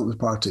that's not the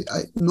priority,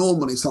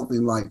 normally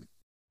something like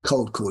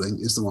cold calling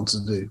is the one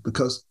to do,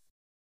 because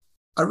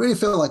I really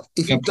feel like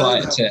if you apply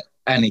it to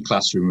any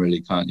classroom, really,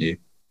 can't you?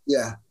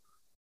 Yeah.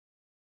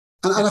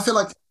 And I feel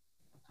like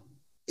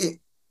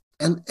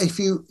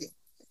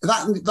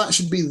that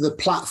should be the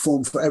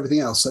platform for everything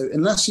else. So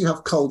unless you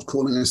have cold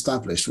calling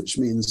established, which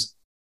means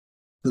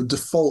the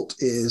default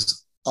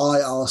is I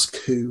ask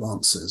who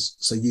answers,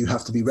 so you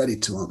have to be ready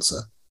to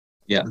answer.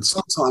 Yeah. And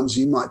sometimes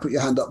you might put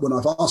your hand up when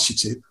I've asked you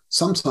to.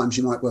 Sometimes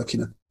you might work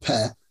in a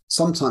pair.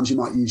 Sometimes you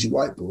might use your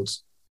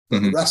whiteboards.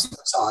 But the rest of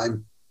the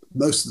time,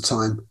 most of the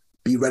time,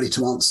 be ready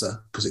to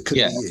answer, because it could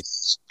be you.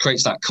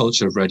 Creates that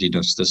culture of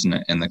readiness, doesn't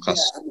it, in the class?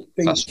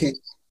 Thinking.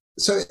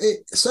 So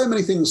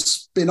many things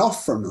spin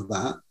off from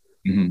that.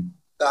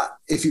 That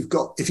if you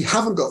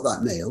haven't got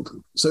that nailed,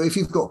 so if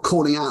you've got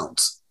calling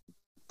out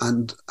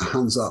and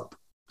hands up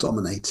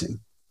dominating,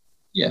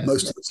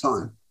 most of the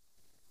time.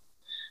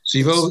 So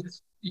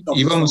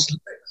you've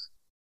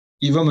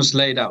almost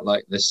laid out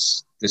like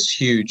this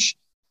huge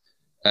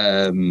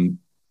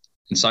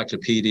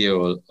encyclopedia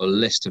or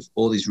list of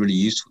all these really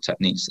useful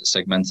techniques that are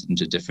segmented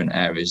into different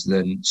areas.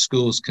 Then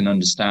schools can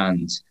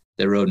understand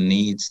their own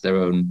needs, their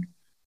own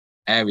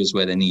areas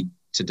where they need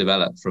to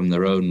develop from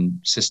their own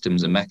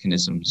systems and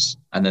mechanisms,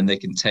 and then they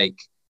can take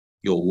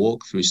your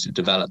walkthroughs to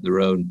develop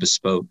their own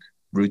bespoke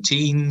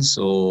routines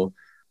or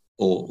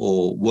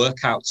or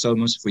workout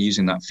zones, if we're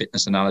using that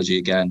fitness analogy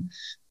again,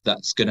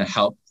 that's going to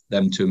help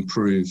them to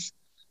improve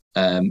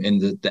in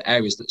the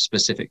areas that's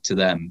specific to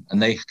them,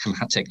 and they can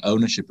take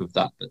ownership of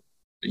that. But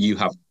you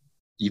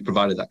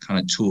provided that kind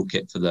of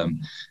toolkit for them,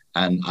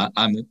 and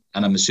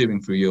I'm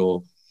assuming through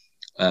your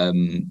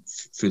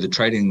through the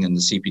training and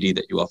the CPD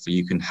that you offer,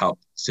 you can help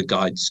to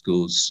guide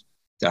schools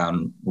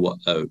down what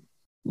a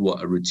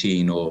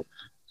routine or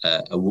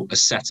a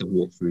set of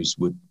walkthroughs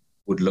would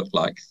look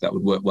like that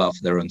would work well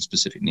for their own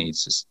specific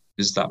needs.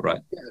 Is that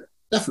right? Yeah,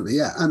 definitely,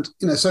 yeah. And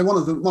so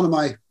one of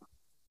my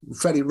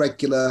fairly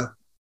regular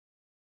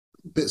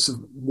bits of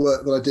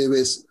work that I do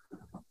is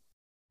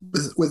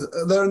with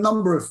there are a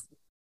number of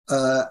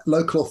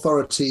local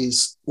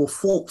authorities or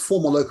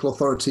former local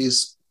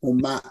authorities or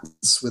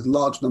MATs with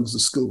large numbers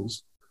of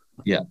schools,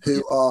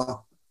 who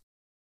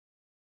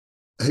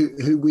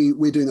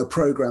we're doing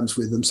programs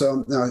with them.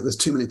 So now there's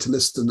too many to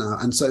list them now,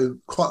 and so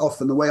quite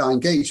often the way I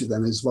engage with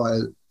them is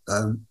via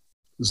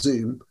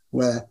Zoom,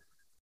 where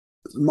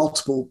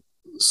multiple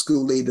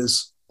school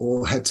leaders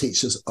or head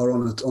teachers are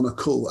on a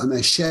call, and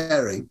they're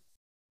sharing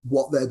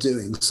what they're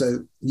doing.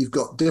 So you've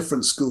got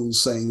different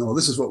schools saying, "Oh,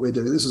 this is what we're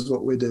doing. This is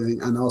what we're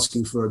doing," and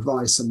asking for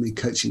advice, and me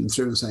coaching them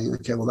through and saying,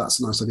 "Okay, well, that's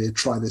a nice idea.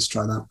 Try this,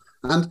 try that."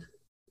 And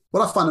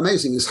what I find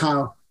amazing is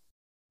how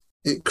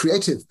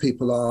creative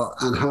people are,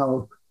 and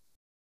how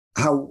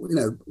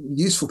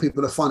useful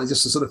people are finding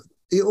just to sort of.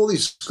 All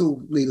these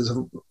school leaders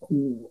have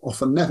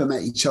often never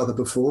met each other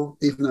before,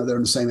 even though they're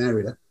in the same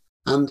area,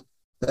 and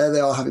there they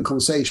are having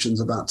conversations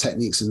about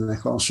techniques in their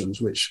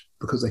classrooms, which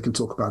because they can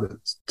talk about it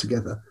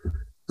together.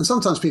 And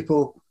sometimes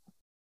people,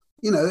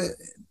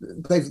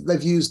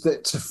 they've used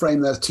it to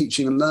frame their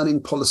teaching and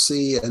learning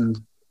policy, and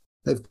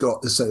they've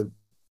got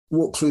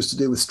walkthroughs to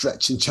do with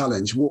stretch and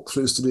challenge,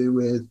 walkthroughs to do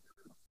with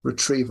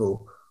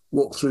retrieval,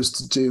 walkthroughs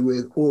to do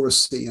with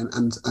oracy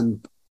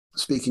and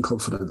speaking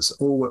confidence,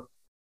 or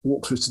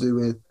walkthroughs to do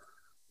with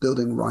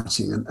building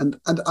writing. And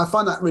I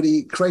find that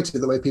really creative,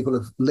 the way people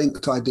have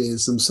linked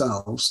ideas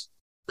themselves.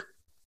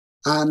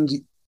 And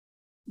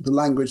the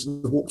language,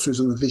 the walkthroughs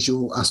and the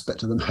visual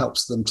aspect of them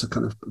helps them to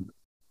kind of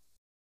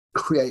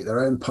create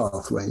their own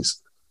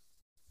pathways.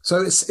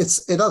 So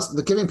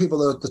the giving people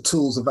the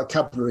tools, the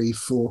vocabulary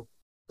for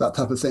that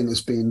type of thing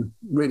has been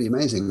really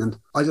amazing. And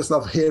I just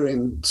love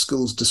hearing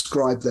schools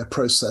describe their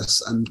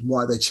process and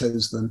why they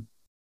chose them.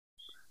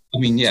 I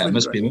mean, it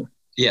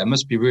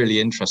must be really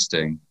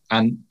interesting.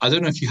 And I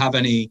don't know if you have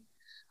any,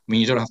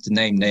 you don't have to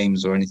name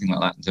names or anything like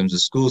that in terms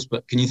of schools,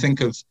 but can you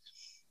think of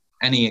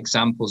any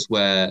examples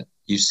where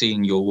you've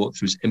seen your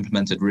walkthroughs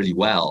implemented really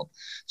well?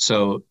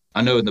 So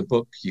I know in the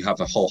book you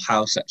have a whole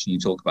how section. You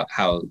talk about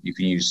how you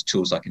can use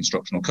tools like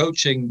instructional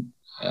coaching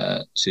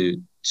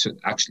to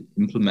actually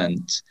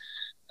implement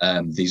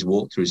these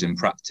walkthroughs in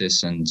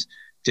practice, and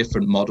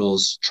different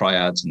models,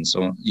 triads, and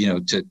so on.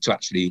 To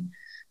actually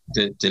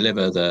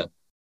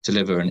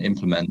deliver and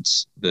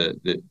implement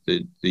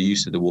the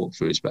use of the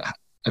walkthroughs. But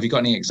have you got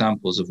any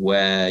examples of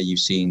where you've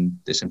seen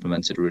this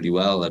implemented really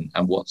well,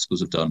 and what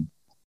schools have done?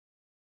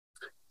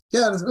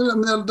 Yeah, there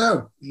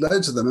are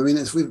loads of them. I mean,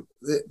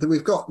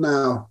 we've got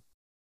now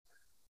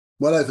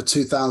well over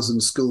 2,000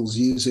 schools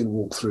using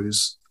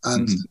walkthroughs,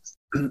 and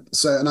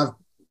and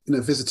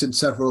I've visited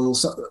several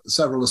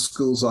of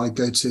schools I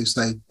go to,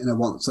 say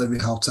once every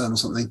half term or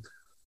something,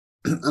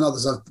 and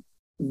others I've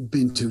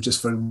been to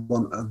just for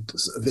one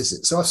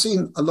visit. So I've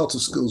seen a lot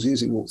of schools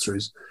using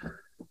walkthroughs,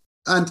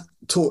 and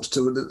taught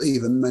to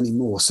even many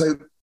more. So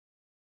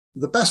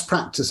the best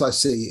practice I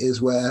see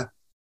is where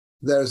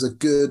there is a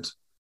good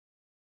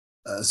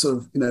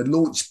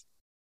launch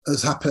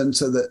has happened,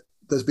 so that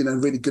there's been a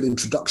really good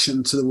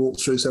introduction to the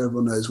walkthrough, so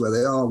everyone knows where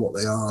they are, what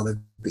they are,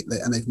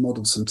 and they've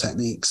modelled some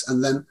techniques,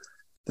 and then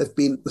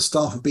the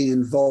staff have been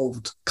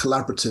involved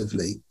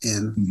collaboratively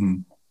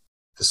in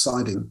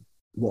deciding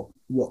what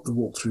the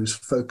walkthrough's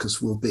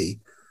focus will be.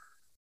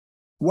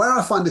 Where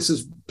I find this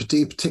is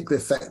particularly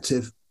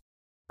effective,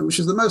 which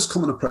is the most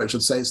common approach,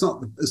 I'd say, it's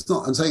not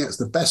I'm saying it's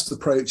the best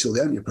approach or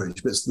the only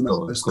approach, but it's the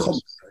most common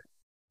approach,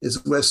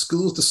 is where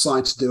schools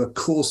decide to do a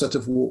core set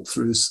of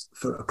walkthroughs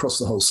across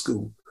the whole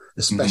school,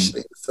 especially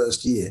in the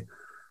first year.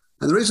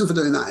 And the reason for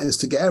doing that is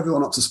to get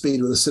everyone up to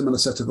speed with a similar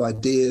set of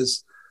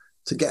ideas,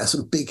 to get a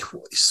sort of big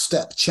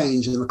step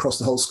change across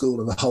the whole school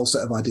of the whole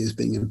set of ideas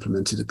being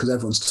implemented, because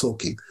everyone's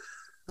talking.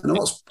 And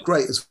what's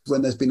great is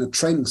when there's been a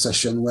training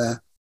session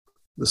where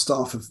the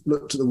staff have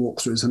looked at the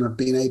walkthroughs and have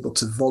been able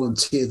to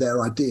volunteer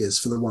their ideas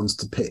for the ones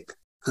to pick.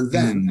 And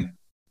then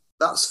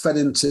that's fed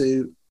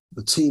into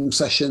the team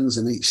sessions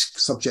in each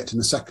subject in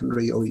a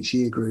secondary, or each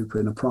year group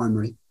in a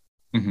primary.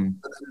 And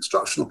then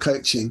instructional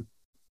coaching.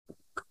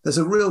 There's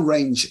a real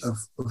range of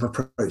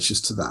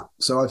approaches to that.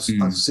 So I've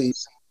seen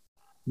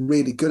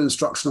really good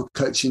instructional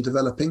coaching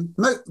developing.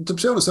 To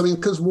be honest, I mean,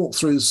 because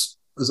walkthroughs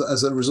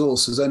as a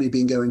resource has only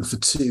been going for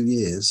 2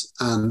 years,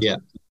 and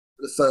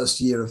the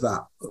first year of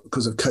that,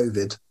 because of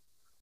COVID,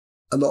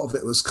 a lot of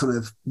it was kind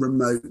of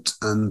remote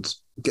and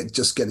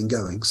just getting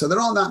going. So there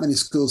aren't that many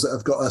schools that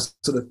have got a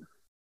sort of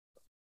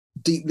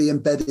deeply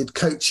embedded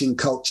coaching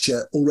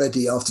culture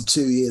already after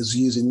 2 years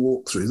using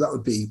walkthroughs. That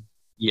would be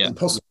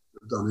impossible to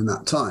have done in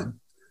that time.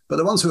 But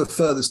the ones who are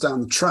furthest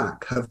down the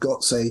track have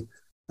got, say,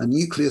 a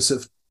nucleus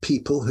of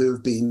people who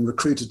have been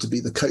recruited to be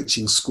the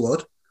coaching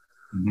squad,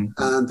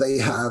 and they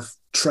have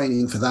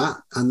training for that,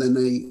 and then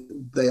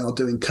they are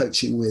doing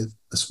coaching with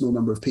a small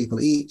number of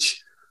people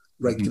each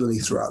regularly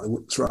throughout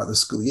the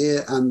school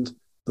year, and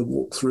the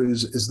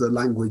walkthroughs is the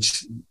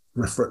language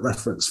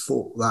reference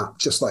for that,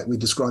 just like we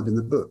described in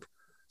the book.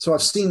 So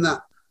I've seen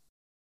that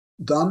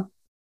done.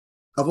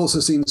 I've also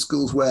seen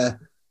schools where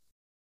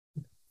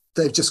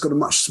they've just got a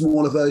much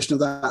smaller version of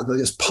that. They're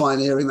just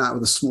pioneering that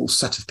with a small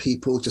set of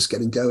people just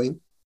getting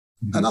going.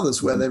 And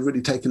others where they've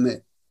really taken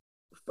it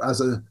as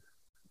a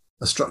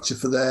structure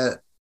for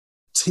their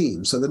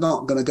team. So they're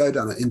not going to go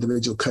down an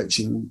individual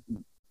coaching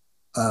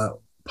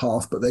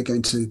path, but they're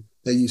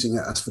using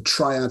it as for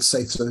triad,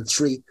 say, so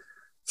three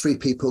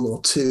people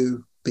or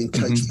two being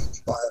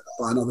coached by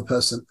another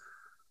person,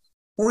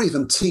 or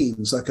even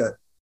teams, like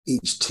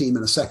each team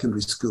in a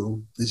secondary school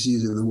is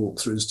using the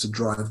walkthroughs to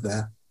drive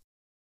their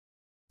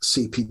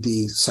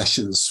CPD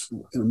sessions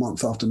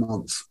month after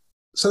month.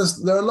 So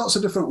there are lots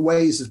of different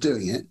ways of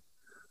doing it.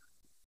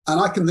 And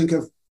I can think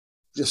of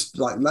just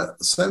like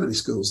so many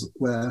schools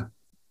where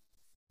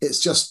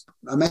it's just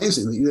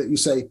amazing that you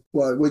say,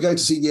 well, we're going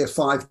to see year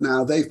 5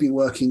 now. They've been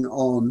working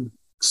on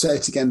Say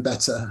It Again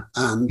Better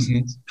and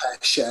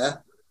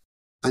Share.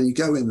 And you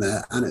go in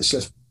there and it's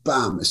just,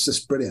 bam, it's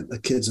just brilliant. The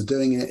kids are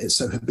doing it. It's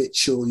so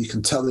habitual. You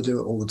can tell they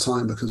do it all the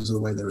time because of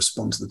the way they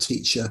respond to the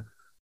teacher.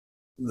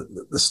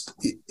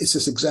 It's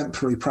this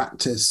exemplary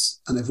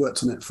practice, and they've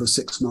worked on it for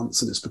 6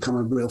 months, and it's become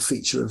a real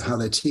feature of how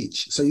they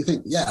teach. So you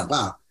think, yeah,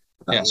 wow.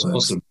 That's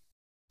awesome.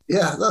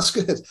 Yeah, that's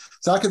good.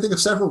 So I can think of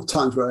several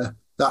times where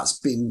that's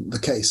been the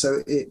case.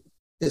 So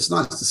it's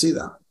nice to see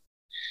that.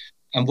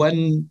 And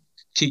when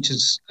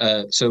teachers,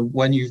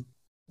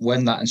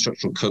 when that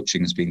instructional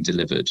coaching is being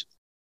delivered,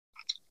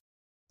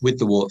 with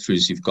the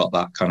walkthroughs, you've got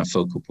that kind of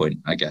focal point,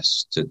 I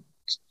guess, to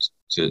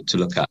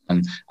look at.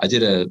 And I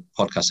did a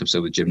podcast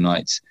episode with Jim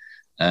Knight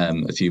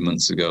a few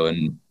months ago,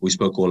 and we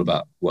spoke all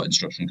about what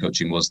instructional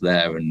coaching was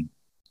there and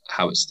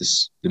how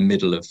it's the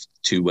middle of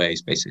two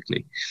ways,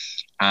 basically.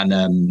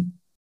 And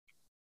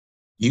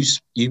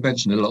you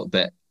mentioned a little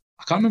bit,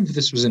 I can't remember if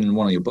this was in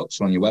one of your books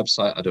or on your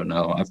website, I don't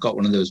know. I've got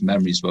one of those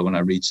memories where when I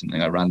read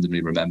something, I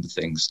randomly remember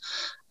things.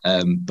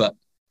 But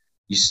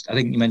I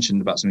think you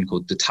mentioned about something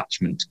called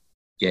detachment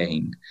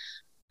gain,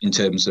 in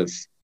terms of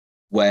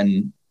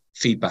when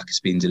feedback is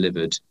being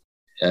delivered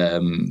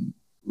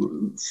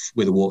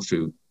with a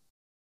walkthrough.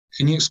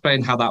 Can you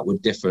explain how that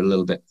would differ a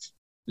little bit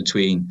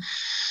between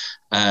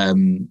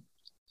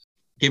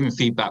giving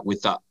feedback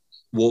with that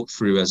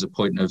walkthrough as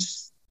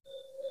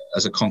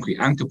a concrete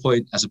anchor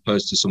point, as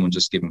opposed to someone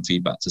just giving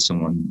feedback to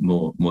someone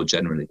more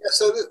generally? Yeah,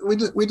 so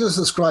we just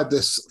describe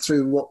this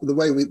through the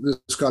way we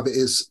describe it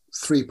is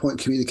 3-point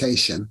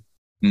communication.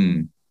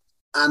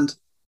 And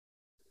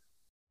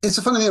it's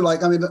a funny thing,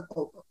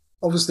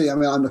 obviously,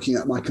 I'm looking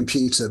at my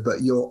computer,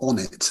 but you're on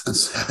it. And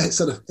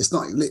so it's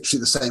not literally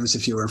the same as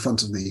if you were in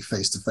front of me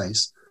face to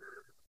face.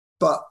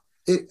 But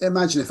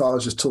imagine if I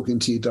was just talking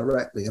to you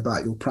directly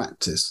about your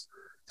practice.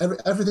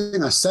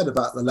 Everything I said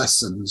about the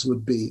lessons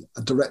would be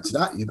directed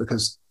at you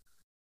because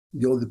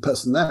you're the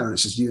person there and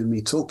it's just you and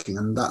me talking,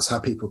 and that's how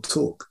people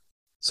talk.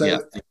 So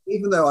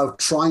even though I'm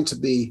trying to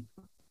be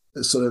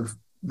sort of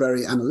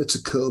very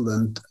analytical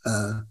and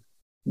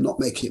not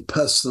make it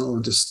personal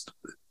and just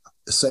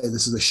say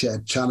this is a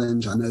shared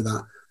challenge, I know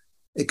that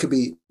it could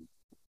be,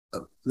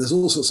 there's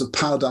all sorts of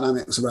power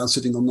dynamics around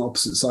sitting on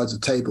opposite sides of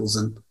tables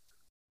and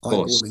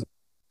eyeballing.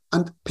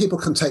 And people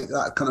can take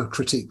that kind of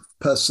critique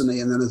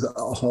personally, and then there's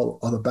a whole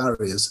other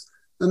barriers.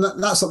 And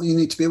that's something you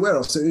need to be aware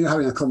of. So you're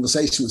having a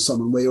conversation with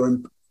someone where you're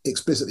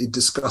explicitly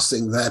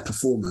discussing their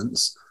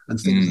performance and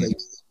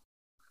things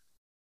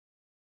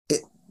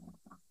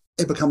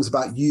it becomes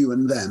about you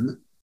and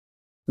them.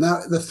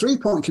 Now, the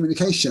 3-point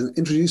communication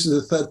introduces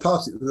a third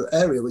party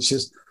area, which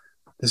is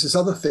there's this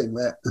other thing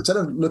where instead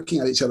of looking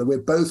at each other,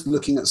 we're both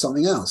looking at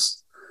something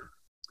else.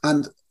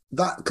 And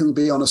that can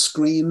be on a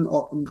screen,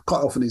 or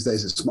quite often these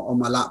days it's on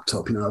my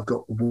laptop. I've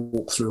got a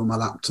walkthrough on my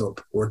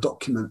laptop, or a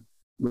document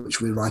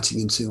which we're writing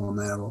into on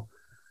there, or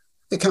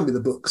it can be the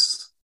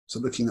books. So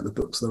looking at the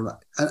books,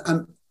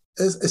 and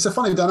it's a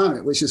funny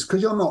dynamic, which is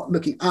because you're not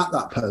looking at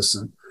that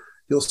person,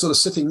 you're sort of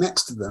sitting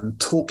next to them,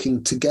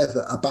 talking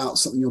together about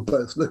something you're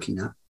both looking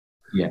at.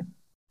 Yeah,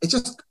 it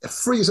just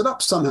frees it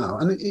up somehow.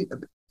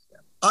 And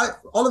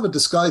Oliver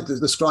described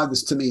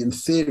this to me in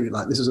theory,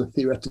 like this is a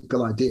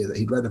theoretical idea that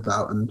he'd read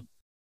about and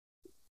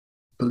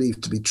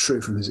believed to be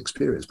true from his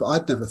experience, but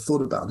I'd never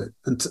thought about it.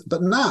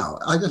 But now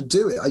I just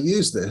do it. I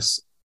use this,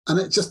 and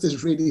it just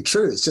is really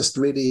true. It's just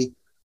really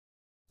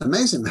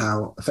amazing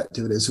how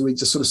effective it is. So we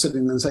just sort of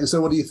sitting there and saying,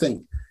 so what do you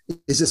think?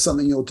 Is this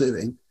something you're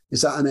doing?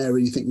 Is that an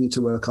area you think you need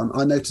to work on?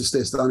 I noticed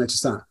this, I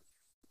noticed that.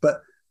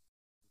 But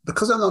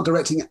because I'm not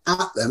directing it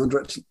at them, I'm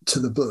directing to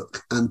the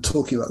book and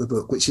talking about the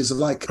book, which is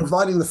like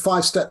providing the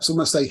 5 steps,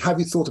 almost say, have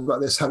you thought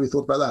about this? Have you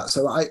thought about that?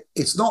 So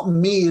it's not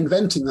me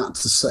inventing that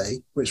to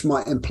say, which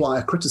might imply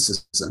a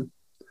criticism.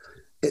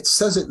 It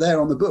says it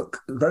there on the book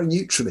very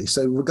neutrally.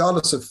 So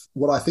regardless of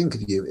what I think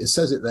of you, it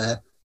says it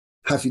there.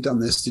 Have you done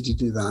this? Did you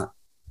do that?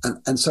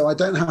 And so I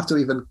don't have to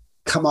even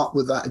come up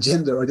with that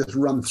agenda. I just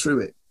run through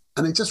it.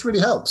 And it just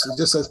really helps. It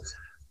just says,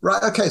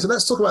 right, okay, so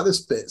let's talk about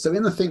this bit. So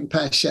in the think,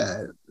 pair,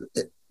 share,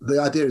 the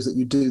idea is that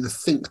you do the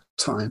think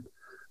time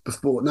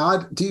before. Now,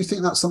 do you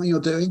think that's something you're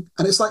doing?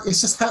 And it's like, it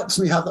just helps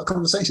me have that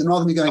conversation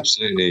rather than me going,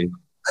 absolutely,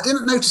 I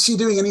didn't notice you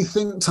doing any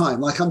think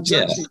time. Like I'm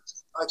judging. Yeah.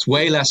 It's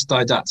way less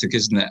didactic,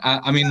 isn't it?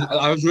 I mean,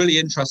 I was really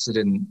interested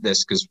in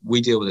this because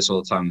we deal with this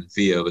all the time with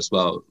VO as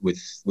well,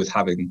 with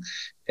having,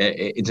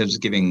 in terms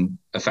of giving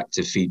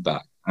effective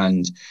feedback.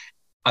 And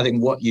I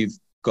think what you've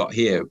got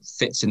here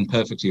fits in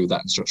perfectly with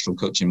that instructional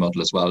coaching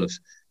model as well, of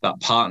that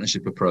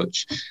partnership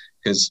approach,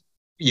 because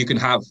you can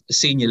have a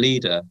senior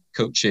leader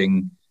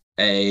coaching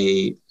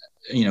a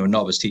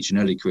novice teacher,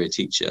 an early career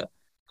teacher,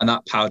 and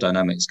that power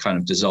dynamic's kind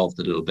of dissolved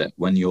a little bit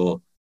when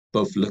you're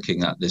both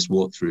looking at this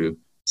walkthrough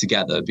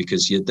together,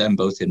 because you're then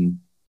both in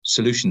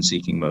solution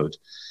seeking mode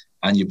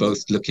and you're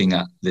both looking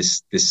at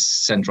this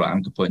central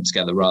anchor point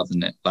together, rather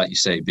than it, like you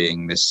say,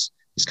 being this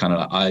kind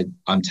of like,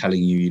 I'm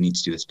telling you need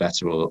to do this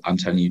better, or I'm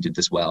telling you did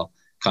this well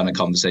kind of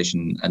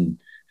conversation, and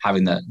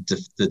having that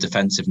the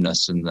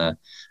defensiveness and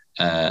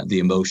the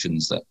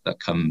emotions that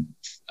come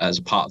as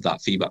a part of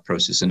that feedback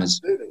process. And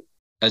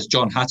as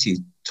John Hattie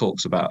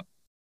talks about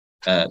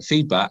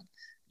feedback,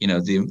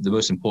 the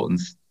most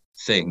important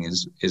thing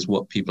is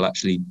what people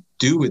actually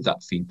do with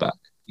that feedback.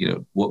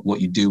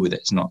 What you do with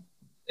it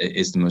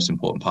is the most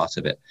important part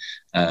of it.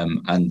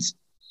 And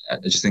I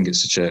just think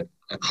it's such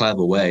a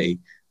clever way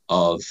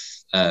of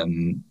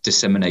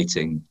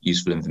disseminating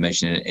useful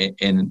information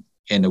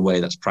in a way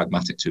that's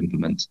pragmatic to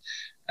implement.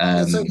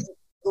 So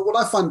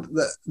what I find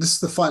that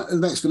this is it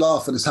makes me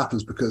laugh when this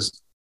happens,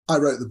 because I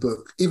wrote the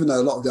book, even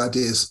though a lot of the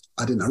ideas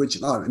I didn't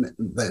originate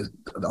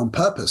on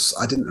purpose.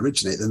 I didn't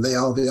originate them. They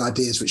are the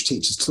ideas which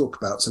teachers talk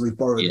about. So we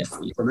borrowed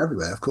from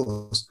everywhere, of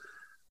course.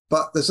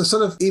 But there's a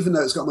sort of, even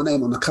though it's got my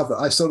name on the cover,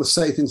 I sort of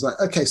say things like,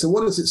 okay, so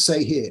what does it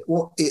say here?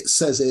 What it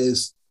says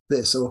is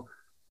this, or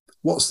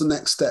what's the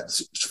next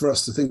steps for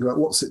us to think about?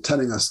 What's it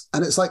telling us?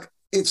 And it's like,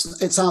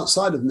 it's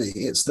outside of me.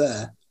 It's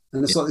there.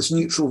 And it's like this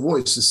neutral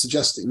voice is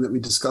suggesting that we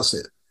discuss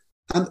it.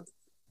 And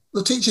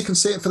the teacher can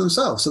see it for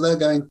themselves. So they're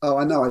going, oh,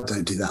 I know I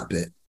don't do that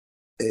bit.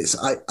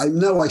 I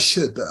know I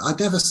should, but I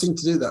never seem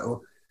to do that.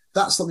 Or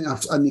that's something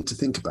I need to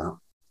think about.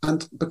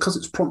 And because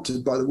it's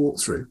prompted by the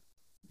walkthrough,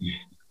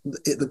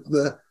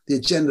 the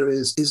agenda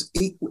is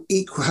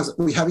equal.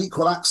 We have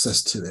equal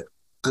access to it.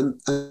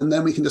 And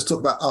then we can just talk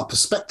about our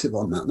perspective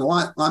on that.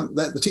 Now,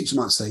 the teacher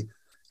might say,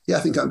 yeah, I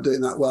think I'm doing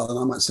that well. And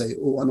I might say,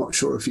 oh, I'm not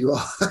sure if you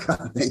are, that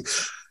kind of thing.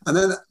 And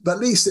then, but at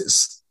least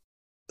it's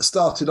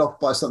started off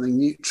by something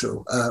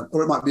neutral,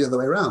 or it might be the other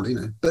way around,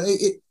 But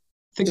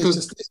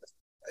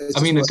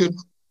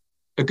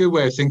a good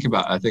way of thinking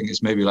about it, I think,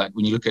 is maybe like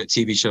when you look at a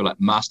TV show like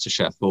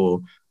MasterChef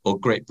or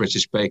Great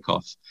British Bake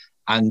Off,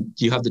 and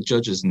you have the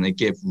judges and they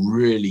give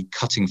really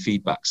cutting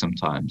feedback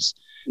sometimes.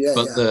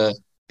 But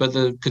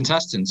the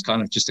contestants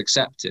kind of just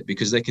accept it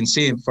because they can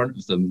see in front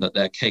of them that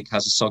their cake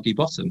has a soggy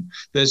bottom.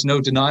 There's no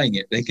denying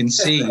it. They can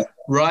see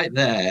right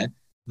there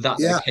that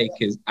the cake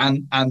is,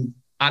 and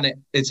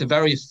it's a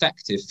very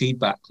effective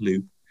feedback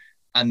loop.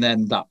 And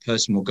then that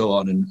person will go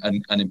on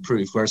and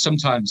improve. Whereas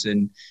sometimes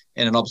in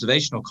an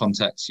observational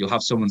context, you'll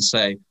have someone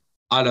say,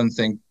 I don't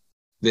think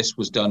this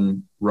was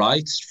done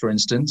right, for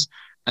instance.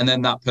 And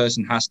then that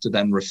person has to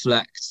then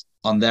reflect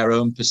on their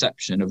own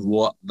perception of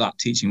what that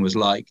teaching was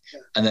like,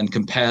 and then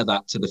compare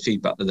that to the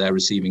feedback that they're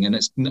receiving. And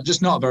it's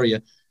just not a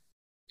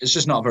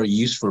very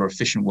useful or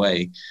efficient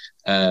way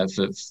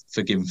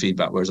for giving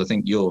feedback. Whereas I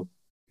think your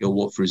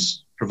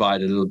walkthroughs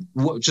provide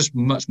just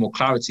much more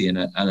clarity and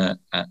a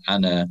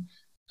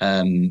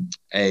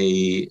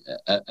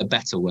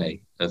better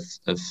way of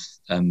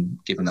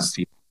giving that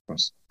feedback for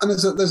us. And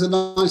there's a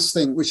nice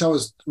thing which I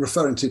was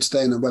referring to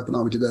today in a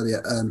webinar we did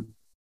earlier,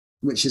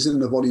 which is in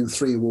the volume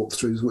 3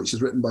 walkthroughs, which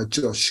is written by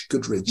Josh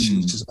Goodridge,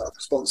 which is about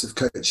responsive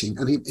coaching.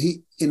 And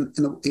he in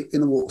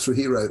a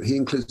walkthrough he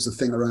includes the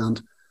thing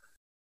around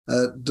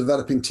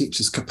developing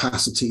teachers'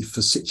 capacity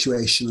for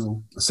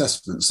situational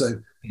assessment.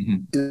 So,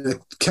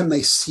 can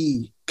they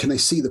see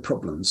the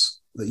problems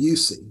that you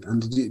see?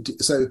 And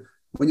so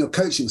when you're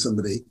coaching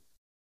somebody,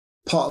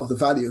 part of the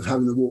value of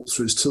having the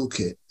walkthroughs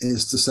toolkit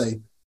is to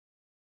say,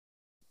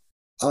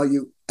 are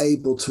you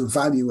able to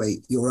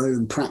evaluate your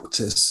own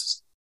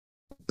practice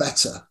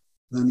better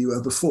than you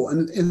were before?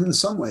 And in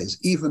some ways,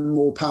 even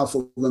more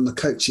powerful than the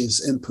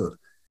coach's input.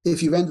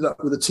 If you've ended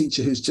up with a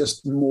teacher who's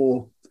just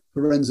more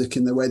forensic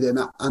in the way they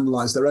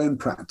analyze their own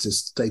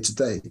practice day to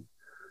day,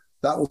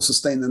 that will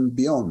sustain them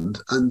beyond.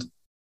 And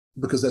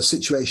because their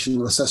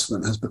situational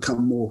assessment has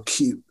become more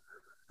acute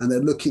and they're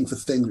looking for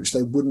things which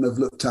they wouldn't have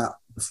looked at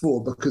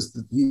before because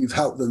you've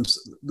helped them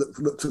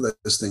look for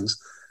those things,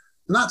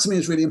 And that to me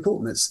is really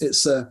important.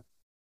 It's a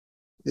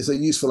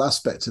useful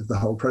aspect of the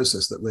whole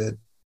process that we're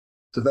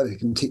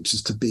developing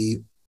teachers to be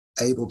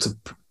able to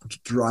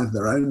drive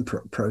their own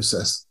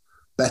process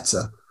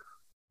better,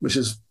 which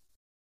is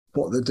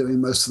what they're doing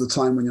most of the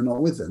time when you're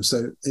not with them.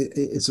 So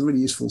it's a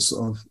really useful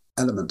sort of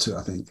element to it,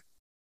 I think.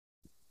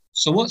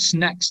 So what's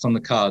next on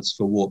the cards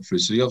for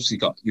walkthroughs? So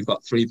you've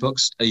got 3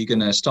 books. Are you going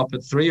to stop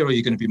at 3, or are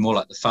you going to be more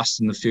like the Fast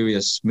and the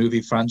Furious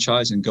movie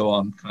franchise and go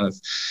on kind of,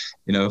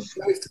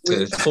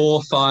 to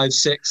 4, 5,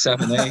 6,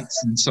 7, 8,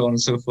 and so on and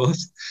so forth?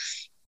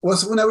 Well,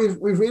 so,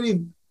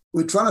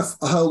 we're trying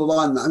to hold the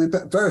line. I mean,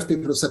 various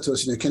people have said to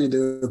us, can you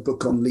do a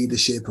book on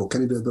leadership, or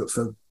can you do a book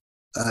for,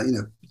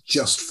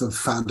 just for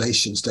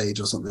foundation stage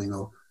or something,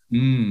 or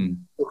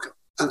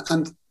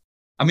and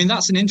I mean,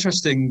 that's an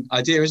interesting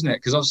idea, isn't it?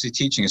 Because obviously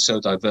teaching is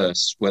so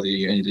diverse, whether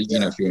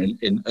if you're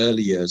in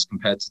early years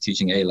compared to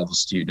teaching A-level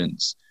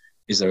students,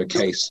 is there a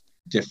case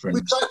different?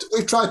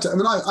 We've tried to. I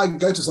mean, I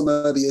go to some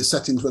early year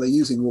settings where they're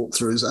using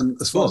walkthroughs, and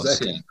as far as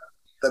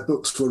their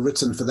books were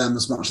written for them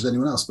as much as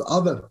anyone else. But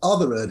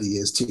other early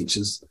years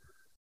teachers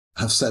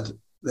have said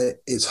that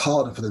it's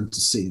harder for them to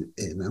see it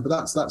in them. But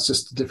that's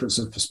just a difference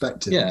of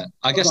perspective. Yeah,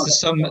 I guess there's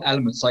some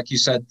elements, like you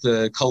said,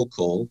 the cold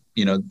call,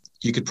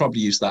 you could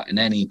probably use that in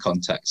any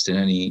context, in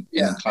any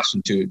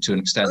classroom to an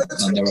extent.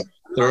 And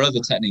there are other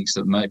techniques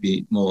that might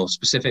be more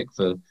specific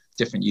for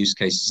different use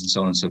cases and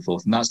so on and so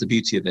forth. And that's the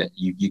beauty of it.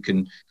 You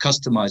can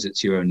customize it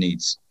to your own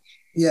needs.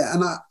 Yeah,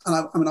 and I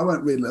mean, I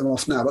won't read them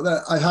off now, but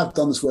I have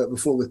done this work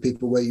before with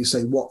people where you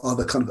say, what are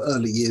the kind of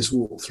early years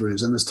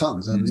walkthroughs? And there's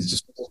tons, and it's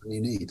just what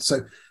you need. So,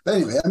 but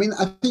anyway, I mean,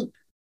 I think,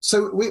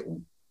 so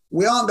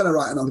we aren't going to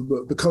write another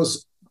book,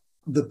 because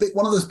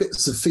one of those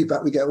bits of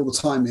feedback we get all the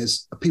time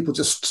is people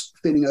just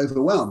feeling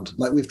overwhelmed.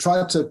 Like, we've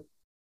tried to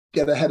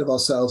get ahead of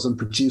ourselves and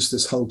produce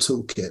this whole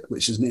toolkit,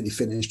 which is nearly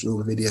finished with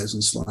all the videos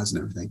and slides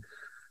and everything.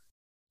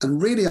 And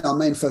really our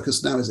main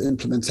focus now is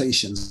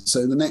implementation.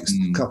 So in the next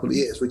couple of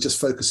years, we're just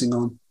focusing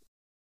on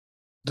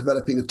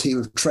developing a team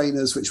of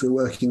trainers, which we're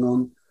working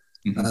on.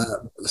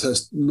 So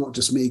it's not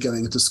just me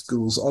going into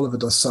schools. Oliver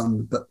does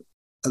some, but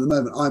at the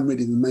moment, I'm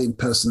really the main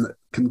person that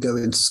can go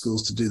into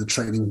schools to do the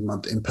training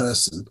in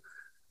person.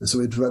 And so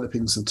we're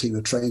developing some team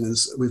of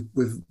trainers.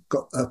 We've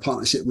got a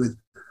partnership with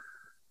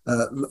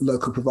a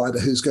local provider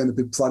who's going to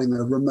be providing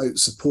a remote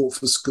support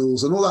for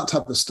schools and all that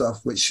type of stuff,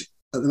 which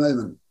at the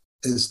moment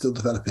is still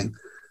developing.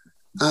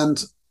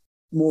 And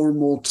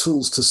more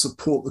tools to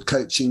support the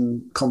coaching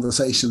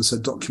conversations, so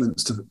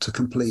documents to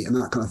complete and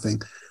that kind of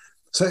thing.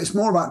 So it's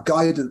more about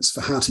guidance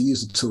for how to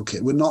use the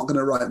toolkit. We're not going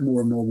to write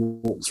more and more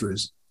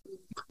walkthroughs.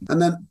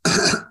 And then,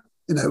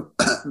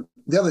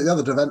 the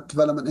other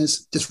development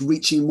is just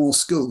reaching more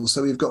schools.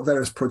 So we've got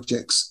various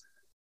projects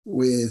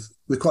we're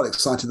quite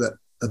excited that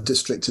a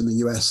district in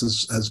the US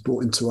has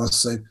brought into us.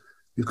 So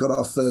we've got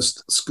our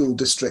first school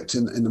district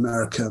in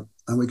America,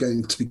 and we're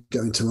going to be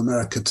going to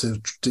America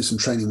to do some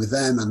training with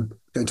them, and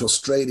going to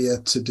Australia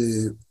to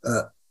do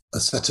a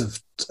set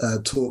of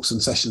talks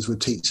and sessions with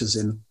teachers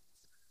in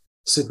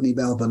Sydney,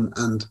 Melbourne,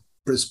 and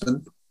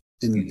Brisbane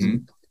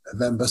in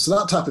November. So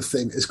that type of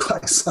thing is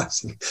quite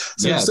exciting.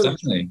 So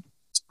definitely.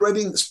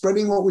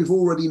 Spreading what we've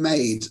already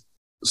made,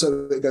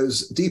 so it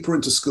goes deeper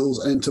into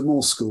schools and into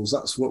more schools.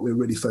 That's what we're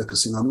really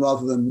focusing on,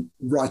 rather than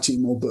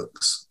writing more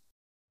books.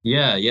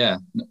 Yeah,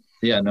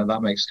 no,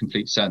 that makes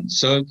complete sense.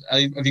 So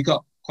have you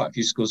got quite a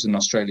few schools in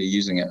Australia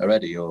using it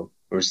already, or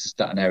is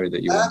that an area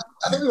that you want?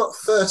 I think we've got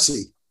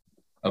 30.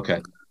 Okay.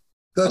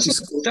 30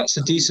 schools. That's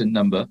a decent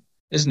number,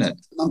 isn't it?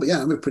 Yeah,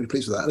 and we're pretty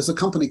pleased with that. There's a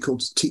company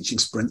called Teaching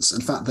Sprints.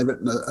 In fact, they've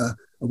written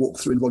a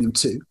walkthrough in volume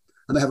 2,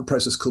 and they have a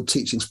process called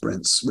Teaching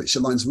Sprints, which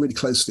aligns really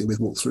closely with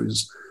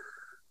walkthroughs.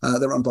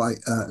 They're run by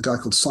a guy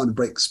called Simon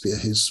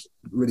Breakspear, who's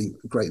really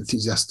great,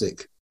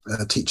 enthusiastic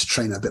teacher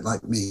trainer, a bit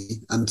like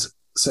me. And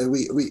so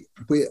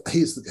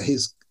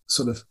he's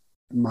sort of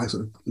my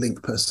sort of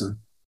link person.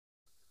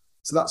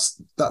 So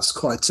that's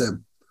quite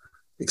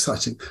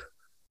exciting.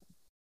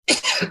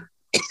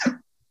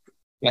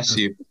 Bless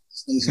you.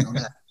 Sneezing on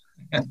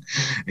that.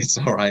 It's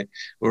all right.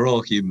 We're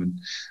all human.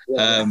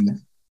 Yeah.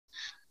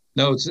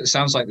 No, it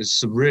sounds like there's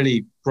some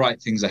really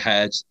bright things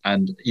ahead,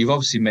 and you've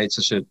obviously made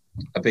such a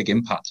big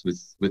impact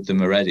with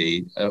them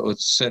already.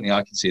 Certainly,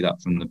 I can see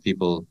that from the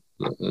people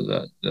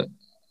that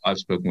I've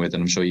spoken with,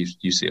 and I'm sure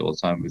you see it all the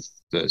time with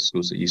the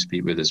schools that you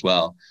speak with as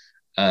well.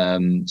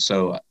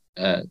 So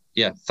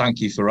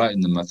thank you for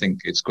writing them. I think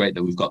it's great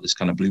that we've got this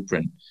kind of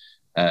blueprint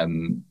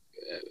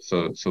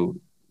for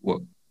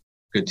what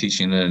good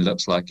teaching and learning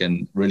looks like,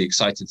 and really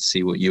excited to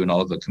see what you and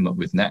Oliver come up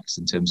with next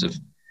in terms of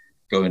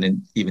going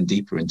in even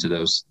deeper into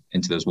those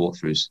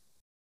walkthroughs.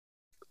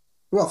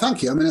 Well,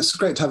 thank you. I mean, it's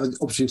great to have an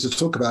opportunity to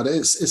talk about it.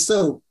 It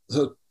still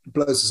sort of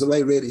blows us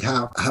away, really,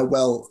 how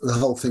well the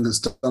whole thing has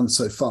done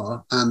so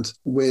far. And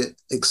we're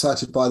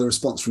excited by the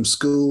response from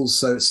schools.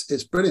 So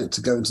it's brilliant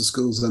to go into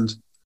schools and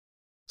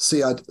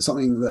see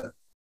something that,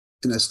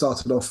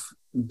 started off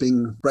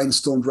being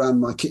brainstormed around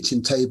my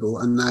kitchen table,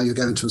 and now you're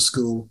going to a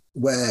school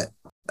where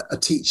a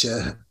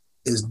teacher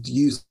is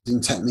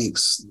using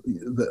techniques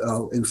that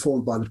are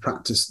informed by the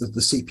practice that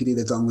the CPD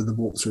they've done with the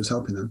walkthrough is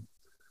helping them.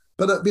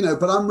 But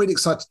but I'm really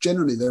excited.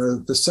 Generally,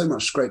 there's so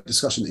much great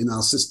discussion in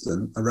our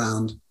system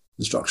around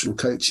instructional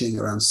coaching,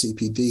 around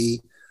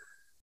CPD,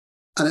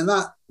 and in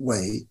that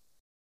way,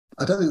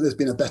 I don't think there's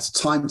been a better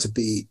time to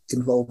be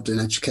involved in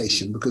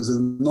education, because of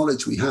the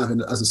knowledge we have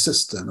as a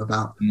system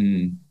about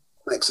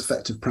what makes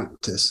effective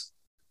practice,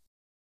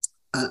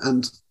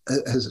 and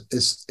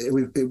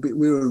we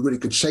were in really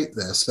good shape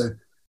there. So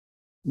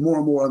more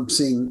and more I'm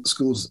seeing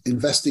schools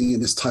investing in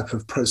this type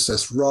of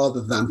process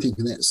rather than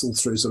thinking it's all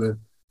through sort of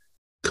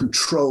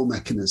control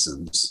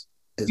mechanisms.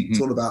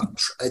 It's all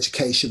about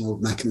educational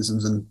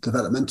mechanisms and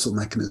developmental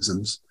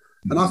mechanisms.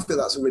 And I feel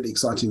that's a really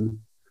exciting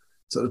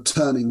sort of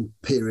turning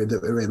period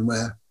that we're in,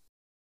 where,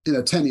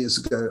 10 years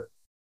ago,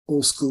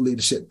 all school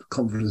leadership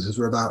conferences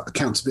were about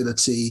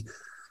accountability.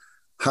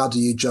 How do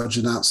you judge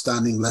an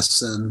outstanding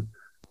lesson?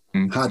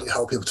 How do you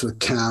help people to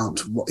account?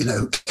 What,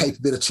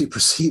 capability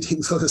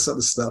proceedings, all this sort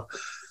of stuff.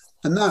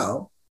 And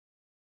now,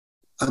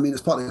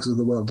 it's partly because of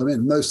the world I'm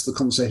in. Most of the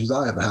conversations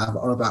I ever have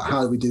are about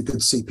how do we do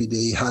good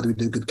CPD? How do we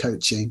do good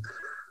coaching?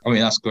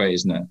 That's great,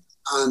 isn't it?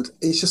 And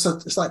it's just,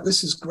 it's like,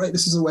 this is great.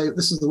 This is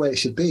the way it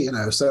should be,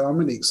 So I'm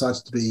really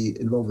excited to be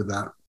involved with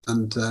that.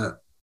 And,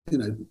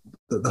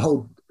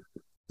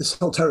 this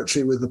whole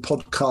territory with the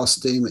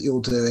podcasting that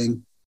you're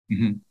doing,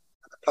 the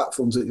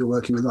platforms that you're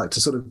working with, like to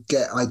sort of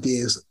get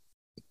ideas.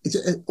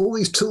 All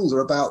these tools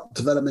are about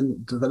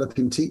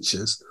developing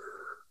teachers,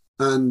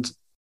 and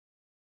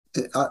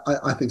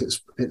I think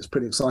it's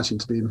pretty exciting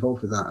to be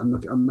involved with that.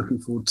 I'm looking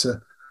forward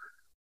to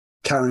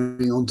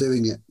carrying on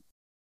doing it.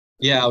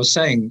 Yeah, I was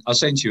saying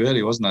to you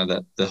earlier, wasn't I,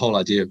 that the whole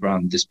idea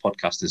around this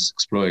podcast is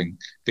exploring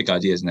big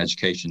ideas in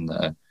education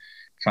that are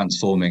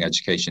transforming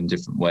education in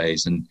different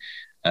ways. And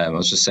I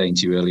was just saying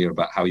to you earlier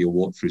about how your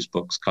walkthroughs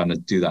books kind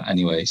of do that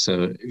anyway.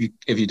 So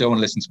if you don't want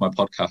to listen to my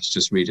podcast,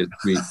 just read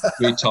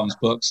Tom's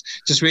books.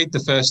 Just read the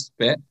first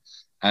bit,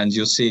 and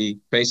you'll see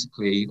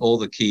basically all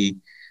the key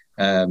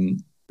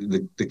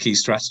the key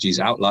strategies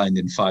outlined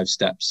in 5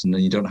 steps, and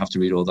then you don't have to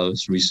read all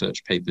those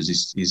research papers.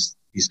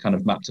 He's kind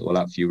of mapped it all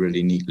out for you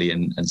really neatly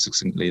and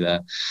succinctly there.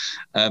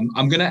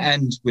 I'm going to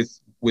end with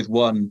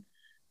one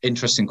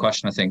interesting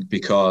question, I think,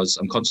 because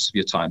I'm conscious of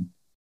your time.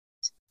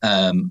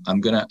 I'm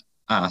going to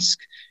ask,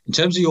 in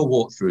terms of your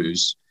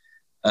walkthroughs,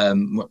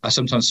 I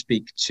sometimes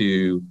speak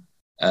to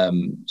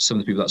some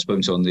of the people that I've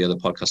spoken to on the other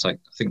podcasts. I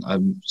think I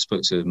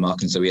spoke to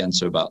Mark and Zoe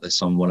Enser about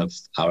this on one of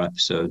our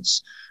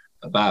episodes,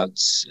 about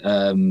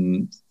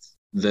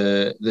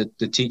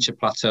the teacher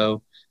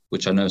plateau,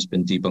 which I know has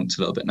been debunked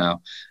a little bit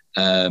now,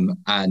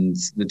 and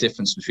the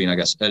difference between, I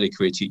guess, early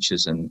career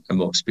teachers and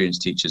more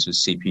experienced teachers with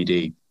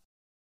CPD.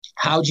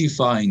 How do you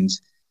find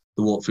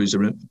the walkthroughs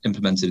are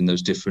implemented in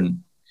those different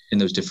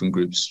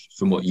groups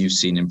from what you've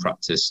seen in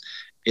practice?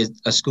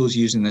 Are schools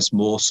using this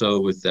more so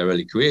with their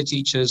early career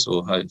teachers,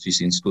 or have you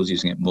seen schools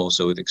using it more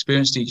so with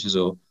experienced teachers,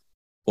 or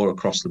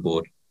across the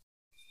board?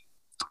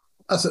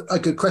 That's a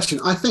good question.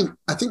 I think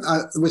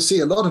we see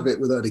a lot of it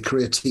with early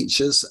career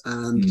teachers,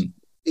 and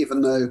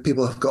even though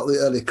people have got the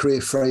early career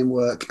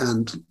framework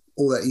and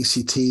all their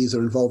ECTs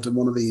are involved in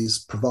one of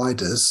these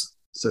providers,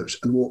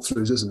 and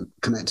walkthroughs isn't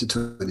connected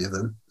to any of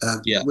them,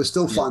 we're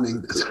still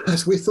finding,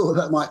 as we thought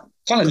that might...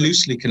 Kind of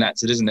loosely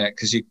connected, isn't it?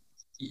 Because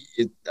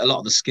a lot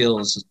of the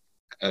skills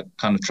are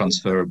kind of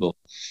transferable.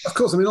 Of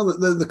course,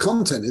 the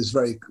content is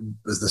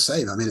the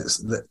same.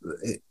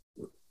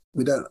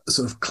 We don't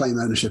sort of claim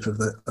ownership of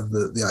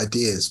the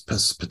ideas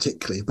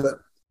particularly, but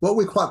what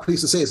we're quite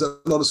pleased to see is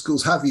that a lot of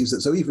schools have used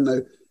it. So even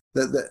though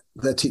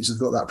their teachers have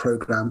got that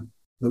program,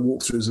 the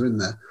walkthroughs are in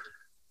there.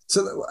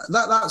 So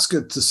that's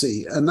good to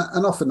see, and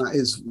often that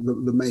is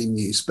the main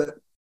use. But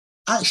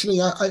actually,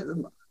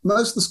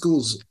 most of the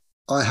schools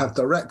I have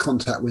direct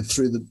contact with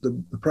through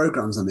the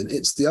programs I'm in,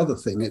 it's the other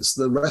thing. It's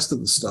the rest of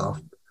the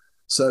staff.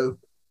 So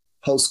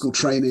whole school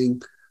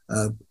training,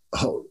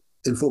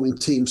 informing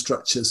team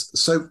structures.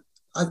 So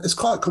it's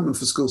quite common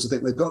for schools to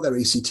think they've got their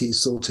ECTs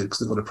sorted because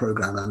they've got a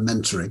program and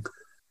mentoring.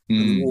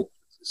 And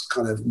it's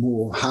kind of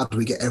more, how do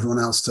we get everyone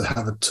else to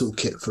have a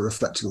toolkit for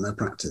reflecting on their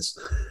practice?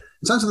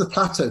 In terms of the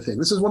plateau thing,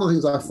 this is one of the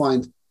things I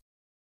find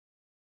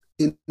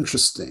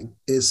interesting,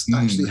 is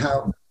actually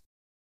how...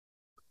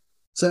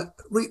 So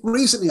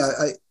recently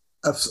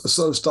I've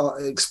sort of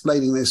started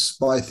explaining this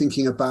by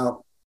thinking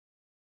about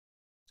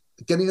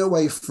getting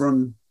away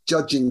from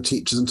judging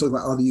teachers and talking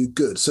about, are you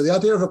good? So the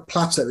idea of a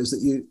plateau is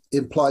that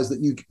implies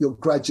that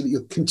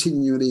you're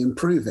continually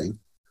improving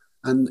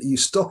and you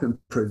stop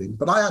improving.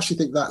 But I actually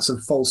think that's a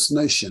false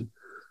notion.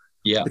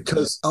 Yeah.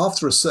 Because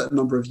after a certain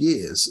number of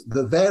years,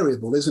 the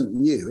variable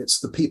isn't you, it's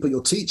the people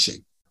you're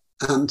teaching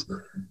and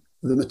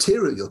the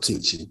material you're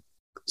teaching.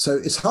 So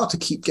it's hard to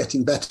keep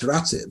getting better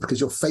at it because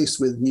you're faced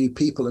with new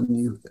people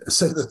and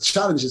so the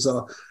challenges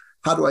are,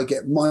 how do I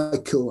get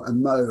Michael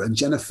and Mo and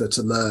Jennifer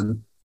to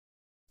learn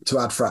to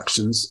add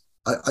fractions?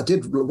 I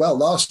did well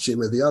last year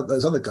with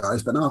those other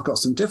guys, but now I've got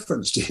some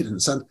different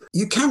students, and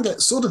you can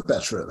get sort of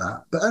better at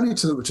that, but only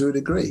to a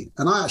degree.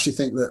 And I actually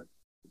think that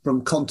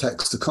from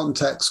context to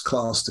context,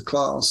 class to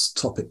class,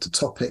 topic to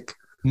topic.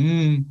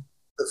 Mm.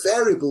 The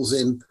variables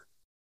in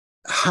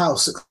how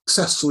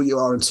successful you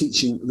are in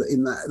teaching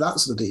in that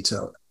sort of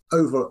detail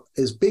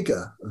is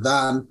bigger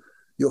than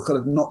you're kind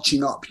of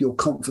notching up your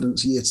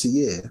confidence year to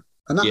year.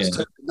 And that's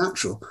totally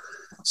natural.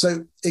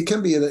 So it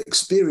can be an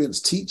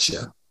experienced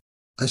teacher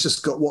has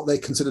just got what they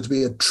consider to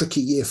be a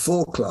tricky year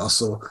 4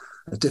 class or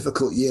a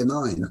difficult year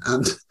 9.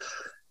 And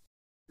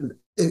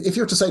if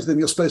you were to say to them,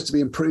 you're supposed to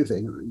be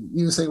improving,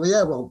 you say,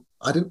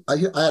 I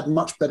had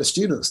much better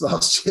students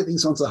last year.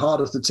 These ones are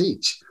harder to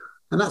teach.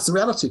 And that's the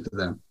reality for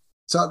them.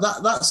 So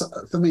that's,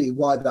 for me,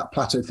 why that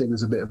plateau thing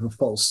is a bit of a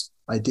false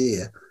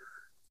idea.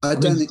 I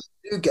don't think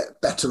we do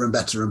get better and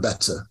better and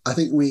better. I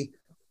think we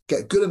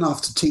get good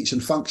enough to teach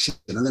and function,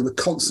 and then we're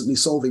constantly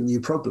solving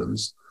new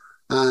problems.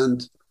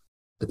 And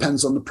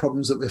depends on the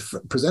problems that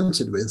we're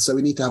presented with. So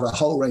we need to have a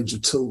whole range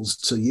of tools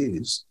to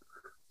use,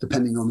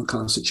 depending on the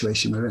kind of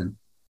situation we're in.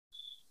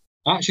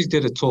 I actually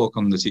did a talk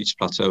on the teacher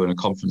plateau in a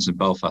conference in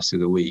Belfast the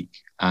other week,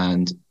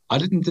 and I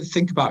didn't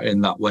think about it in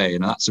that way.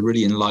 And that's a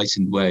really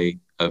enlightened way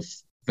of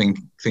think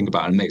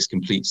about it, and makes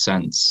complete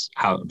sense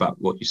about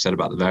what you said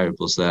about the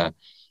variables there.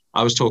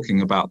 I was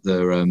talking about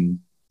the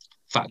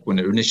fact when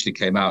it initially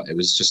came out, it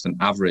was just an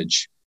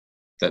average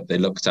that they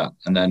looked at.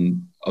 And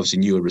then obviously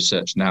newer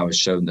research now has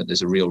shown that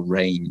there's a real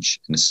range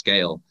and a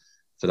scale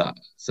for that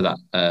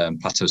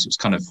plateau. So it's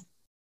kind of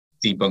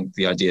debunked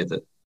the idea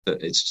that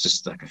it's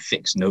just like a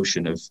fixed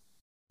notion of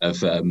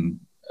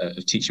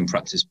teaching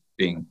practice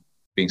being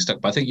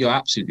stuck. But I think you're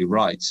absolutely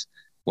right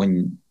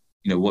when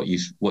what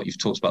you've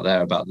talked about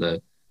there about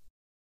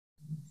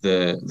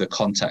the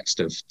context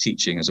of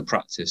teaching as a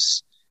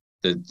practice.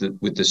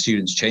 With the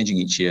students changing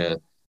each year,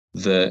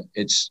 the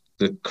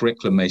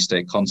curriculum may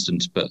stay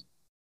constant, but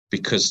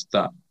because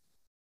that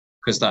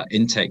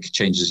intake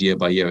changes year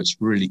by year, it's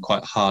really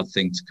quite a hard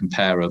thing to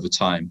compare over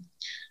time.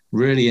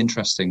 Really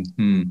interesting.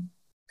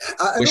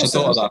 Wish I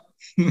thought of that.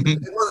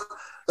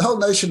 The whole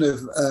notion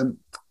of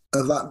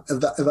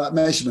that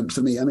measurement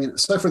for me. I mean,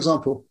 so for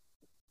example,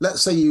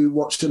 let's say you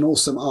watched an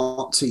awesome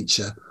art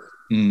teacher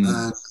and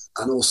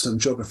an awesome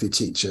geography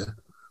teacher.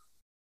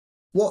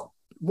 What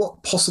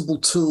possible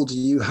tool do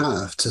you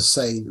have to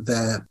say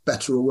they're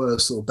better or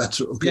worse or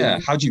better or good? Yeah,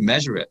 how do you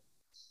measure it?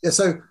 Yeah,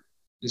 so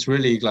it's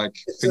really like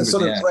it's a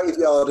sort of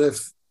graveyard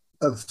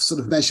of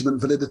sort of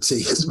measurement validity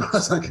as far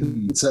as I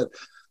can say.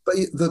 But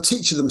the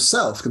teacher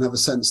themselves can have a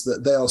sense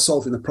that they are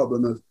solving the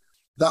problem of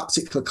that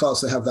particular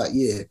class they have that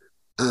year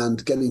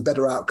and getting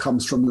better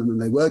outcomes from them than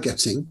they were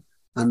getting,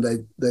 and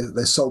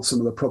they solved some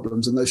of the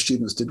problems and those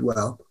students did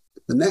well.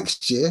 The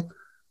next year,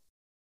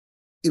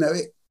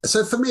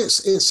 so for me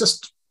it's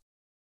just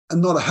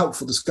not a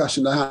helpful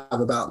discussion to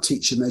have about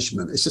teacher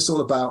measurement. It's just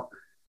all about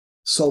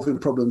solving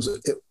problems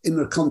in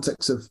the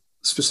context of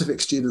specific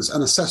students,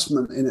 and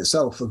assessment in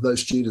itself of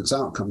those students'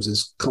 outcomes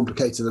is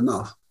complicated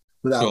enough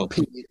without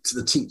pinning it to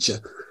the teacher.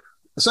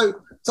 So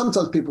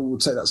sometimes people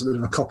would say that's a bit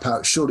of a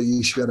cop-out. Surely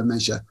you should be able to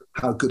measure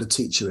how good a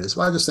teacher is.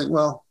 Well, I just think,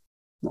 well,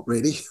 not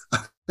really.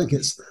 I think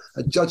it's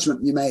a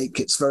judgment you make.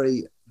 It's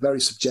very,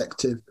 very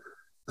subjective.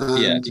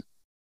 And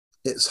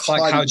it's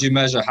like, how do you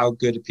measure how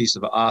good a piece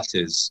of art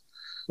is?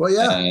 Well,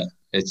 yeah.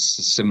 It's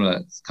a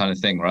similar kind of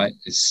thing, right?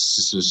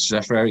 It's just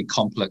a very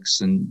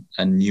complex and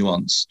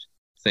nuanced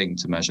thing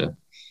to measure.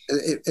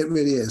 It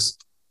really is.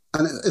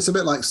 And it's a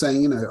bit like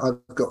saying,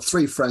 I've got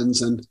 3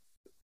 friends and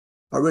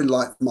I really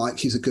like Mike,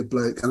 he's a good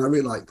bloke, and I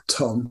really like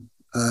Tom.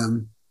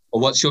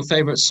 Or what's your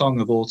favourite song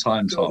of all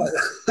time, Tom?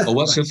 Or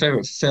what's your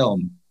favourite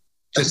film?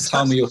 Just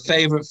tell me your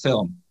favourite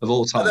film of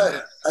all time.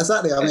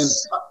 Exactly. I mean,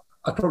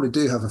 I probably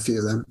do have a few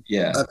of them.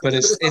 Yeah, but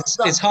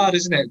it's hard,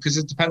 isn't it? Because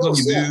it depends on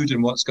your mood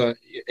and what's going.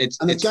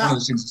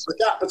 The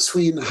gap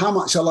between how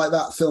much I like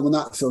that film and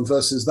that film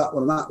versus that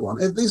one and that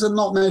one. These are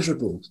not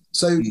measurable.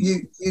 So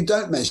you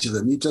don't measure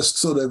them. You just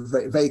sort of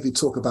vaguely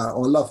talk about,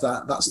 oh, I love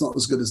that. That's not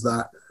as good as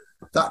that.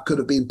 That could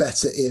have been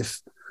better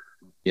if.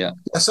 Yeah.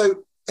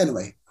 So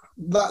anyway,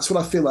 that's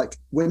what I feel like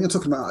when you're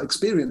talking about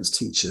experienced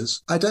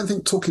teachers. I don't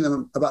think talking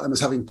about them as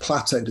having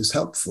plateaued is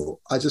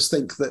helpful. I just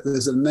think that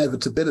there's an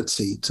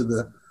inevitability to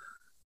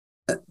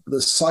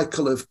the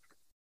cycle of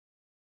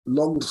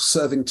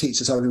long-serving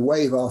teachers having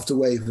wave after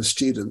wave of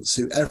students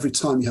who every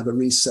time you have a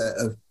reset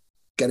of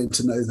getting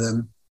to know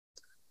them,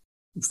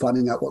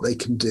 finding out what they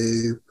can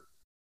do,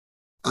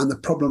 and the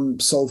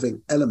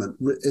problem-solving element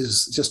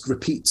is just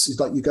repeats. It's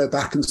like you go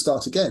back and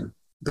start again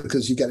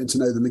because you're getting to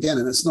know them again.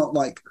 And it's not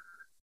like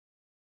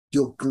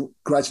you're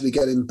gradually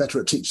getting better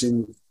at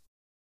teaching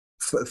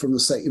from the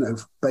state,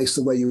 based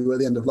on where you were at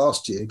the end of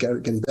last year,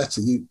 getting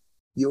better.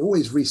 You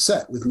always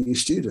reset with new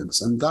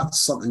students, and that's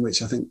something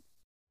which I think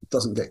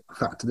doesn't get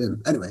factored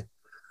in. Anyway,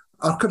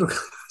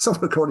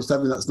 someone could already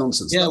tell me that's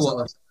nonsense.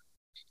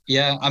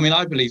 Yeah, I mean,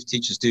 I believe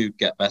teachers do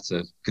get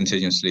better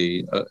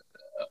continuously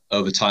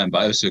over time, but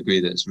I also agree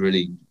that it's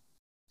really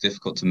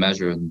difficult to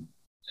measure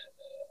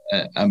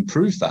and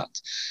prove that.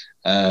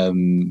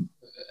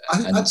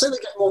 I'd say they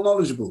get more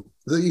knowledgeable.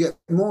 That you get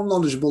more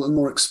knowledgeable and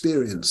more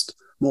experienced,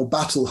 more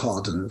battle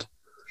hardened.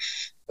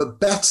 But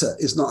better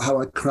is not how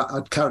I'd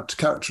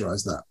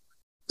characterize that.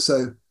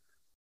 So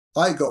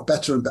I got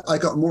better and I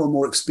got more and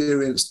more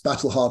experienced,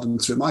 battle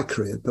hardened through my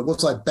career. But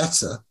was I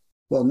better?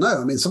 Well,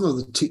 no. I mean, some of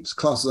the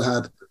classes I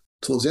had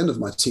towards the end of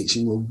my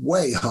teaching were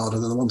way harder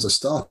than the ones I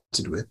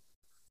started with.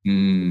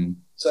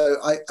 So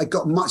I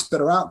got much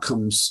better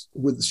outcomes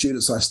with the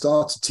students I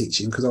started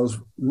teaching because I was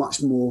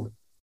much more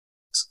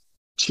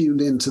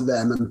tuned into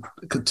them and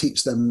could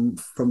teach them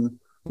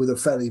with a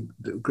fairly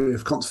degree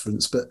of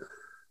confidence. But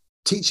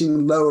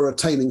teaching lower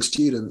attaining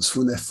students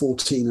when they're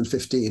 14 and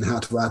 15 how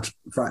to add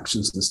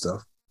fractions and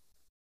stuff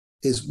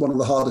is one of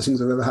the hardest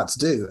things I've ever had to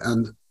do.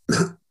 And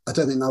I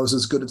don't think I was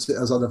as good at it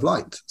as I'd have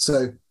liked.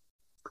 So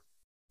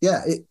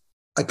yeah,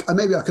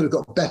 maybe I could have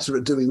got better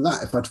at doing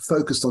that if I'd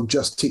focused on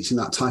just teaching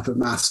that type of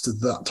maths to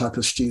that type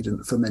of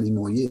student for many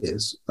more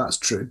years. That's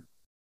true.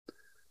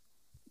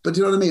 But do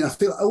you know what I mean? I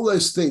feel all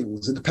those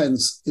things, it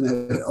depends,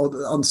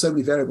 on so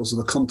many variables of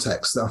the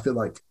context that I feel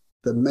like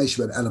the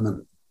measurement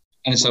element.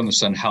 And it's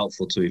almost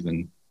unhelpful to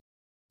even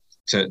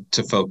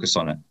to focus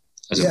on it,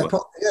 as it were.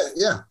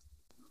 Yeah.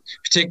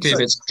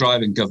 Particularly if it's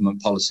driving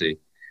government policy,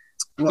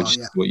 which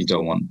is what you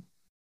don't want.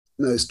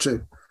 No, it's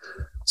true.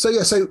 So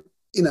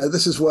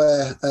this is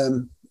where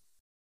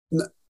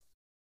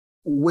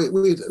we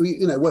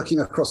working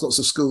across lots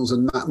of schools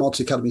and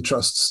multi-academy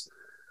trusts,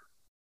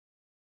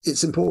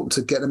 it's important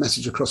to get a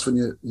message across when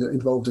you're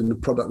involved in a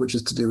product which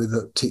is to do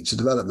with teacher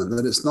development,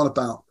 that it's not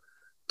about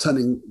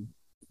turning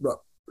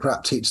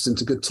crap teachers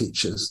into good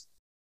teachers.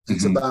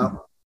 It's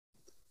about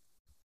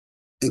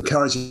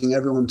encouraging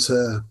everyone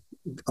to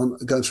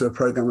go through a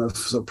program of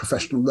sort of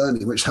professional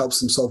learning, which helps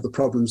them solve the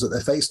problems that they're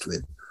faced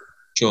with.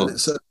 Sure. And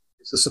it's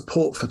a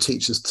support for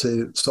teachers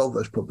to solve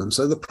those problems.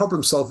 So the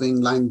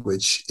problem-solving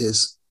language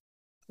is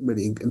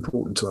really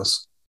important to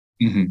us.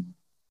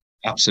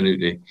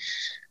 Absolutely.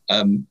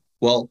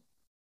 Well,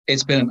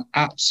 it's been an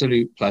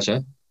absolute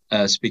pleasure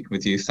speaking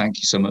with you. Thank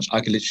you so much. I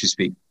could literally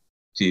speak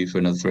to you for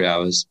another 3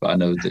 hours, but I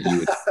know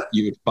that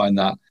you would find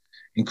that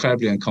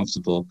incredibly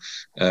uncomfortable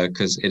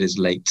because it is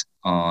late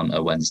on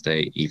a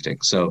Wednesday evening.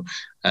 So,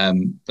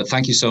 but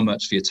thank you so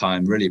much for your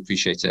time. Really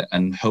appreciate it.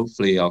 And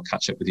hopefully I'll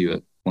catch up with you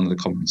at one of the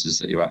conferences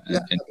that you're at. Yeah,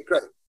 that'd be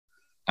great.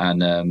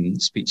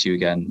 And speak to you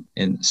again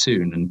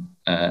soon.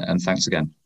 And thanks again.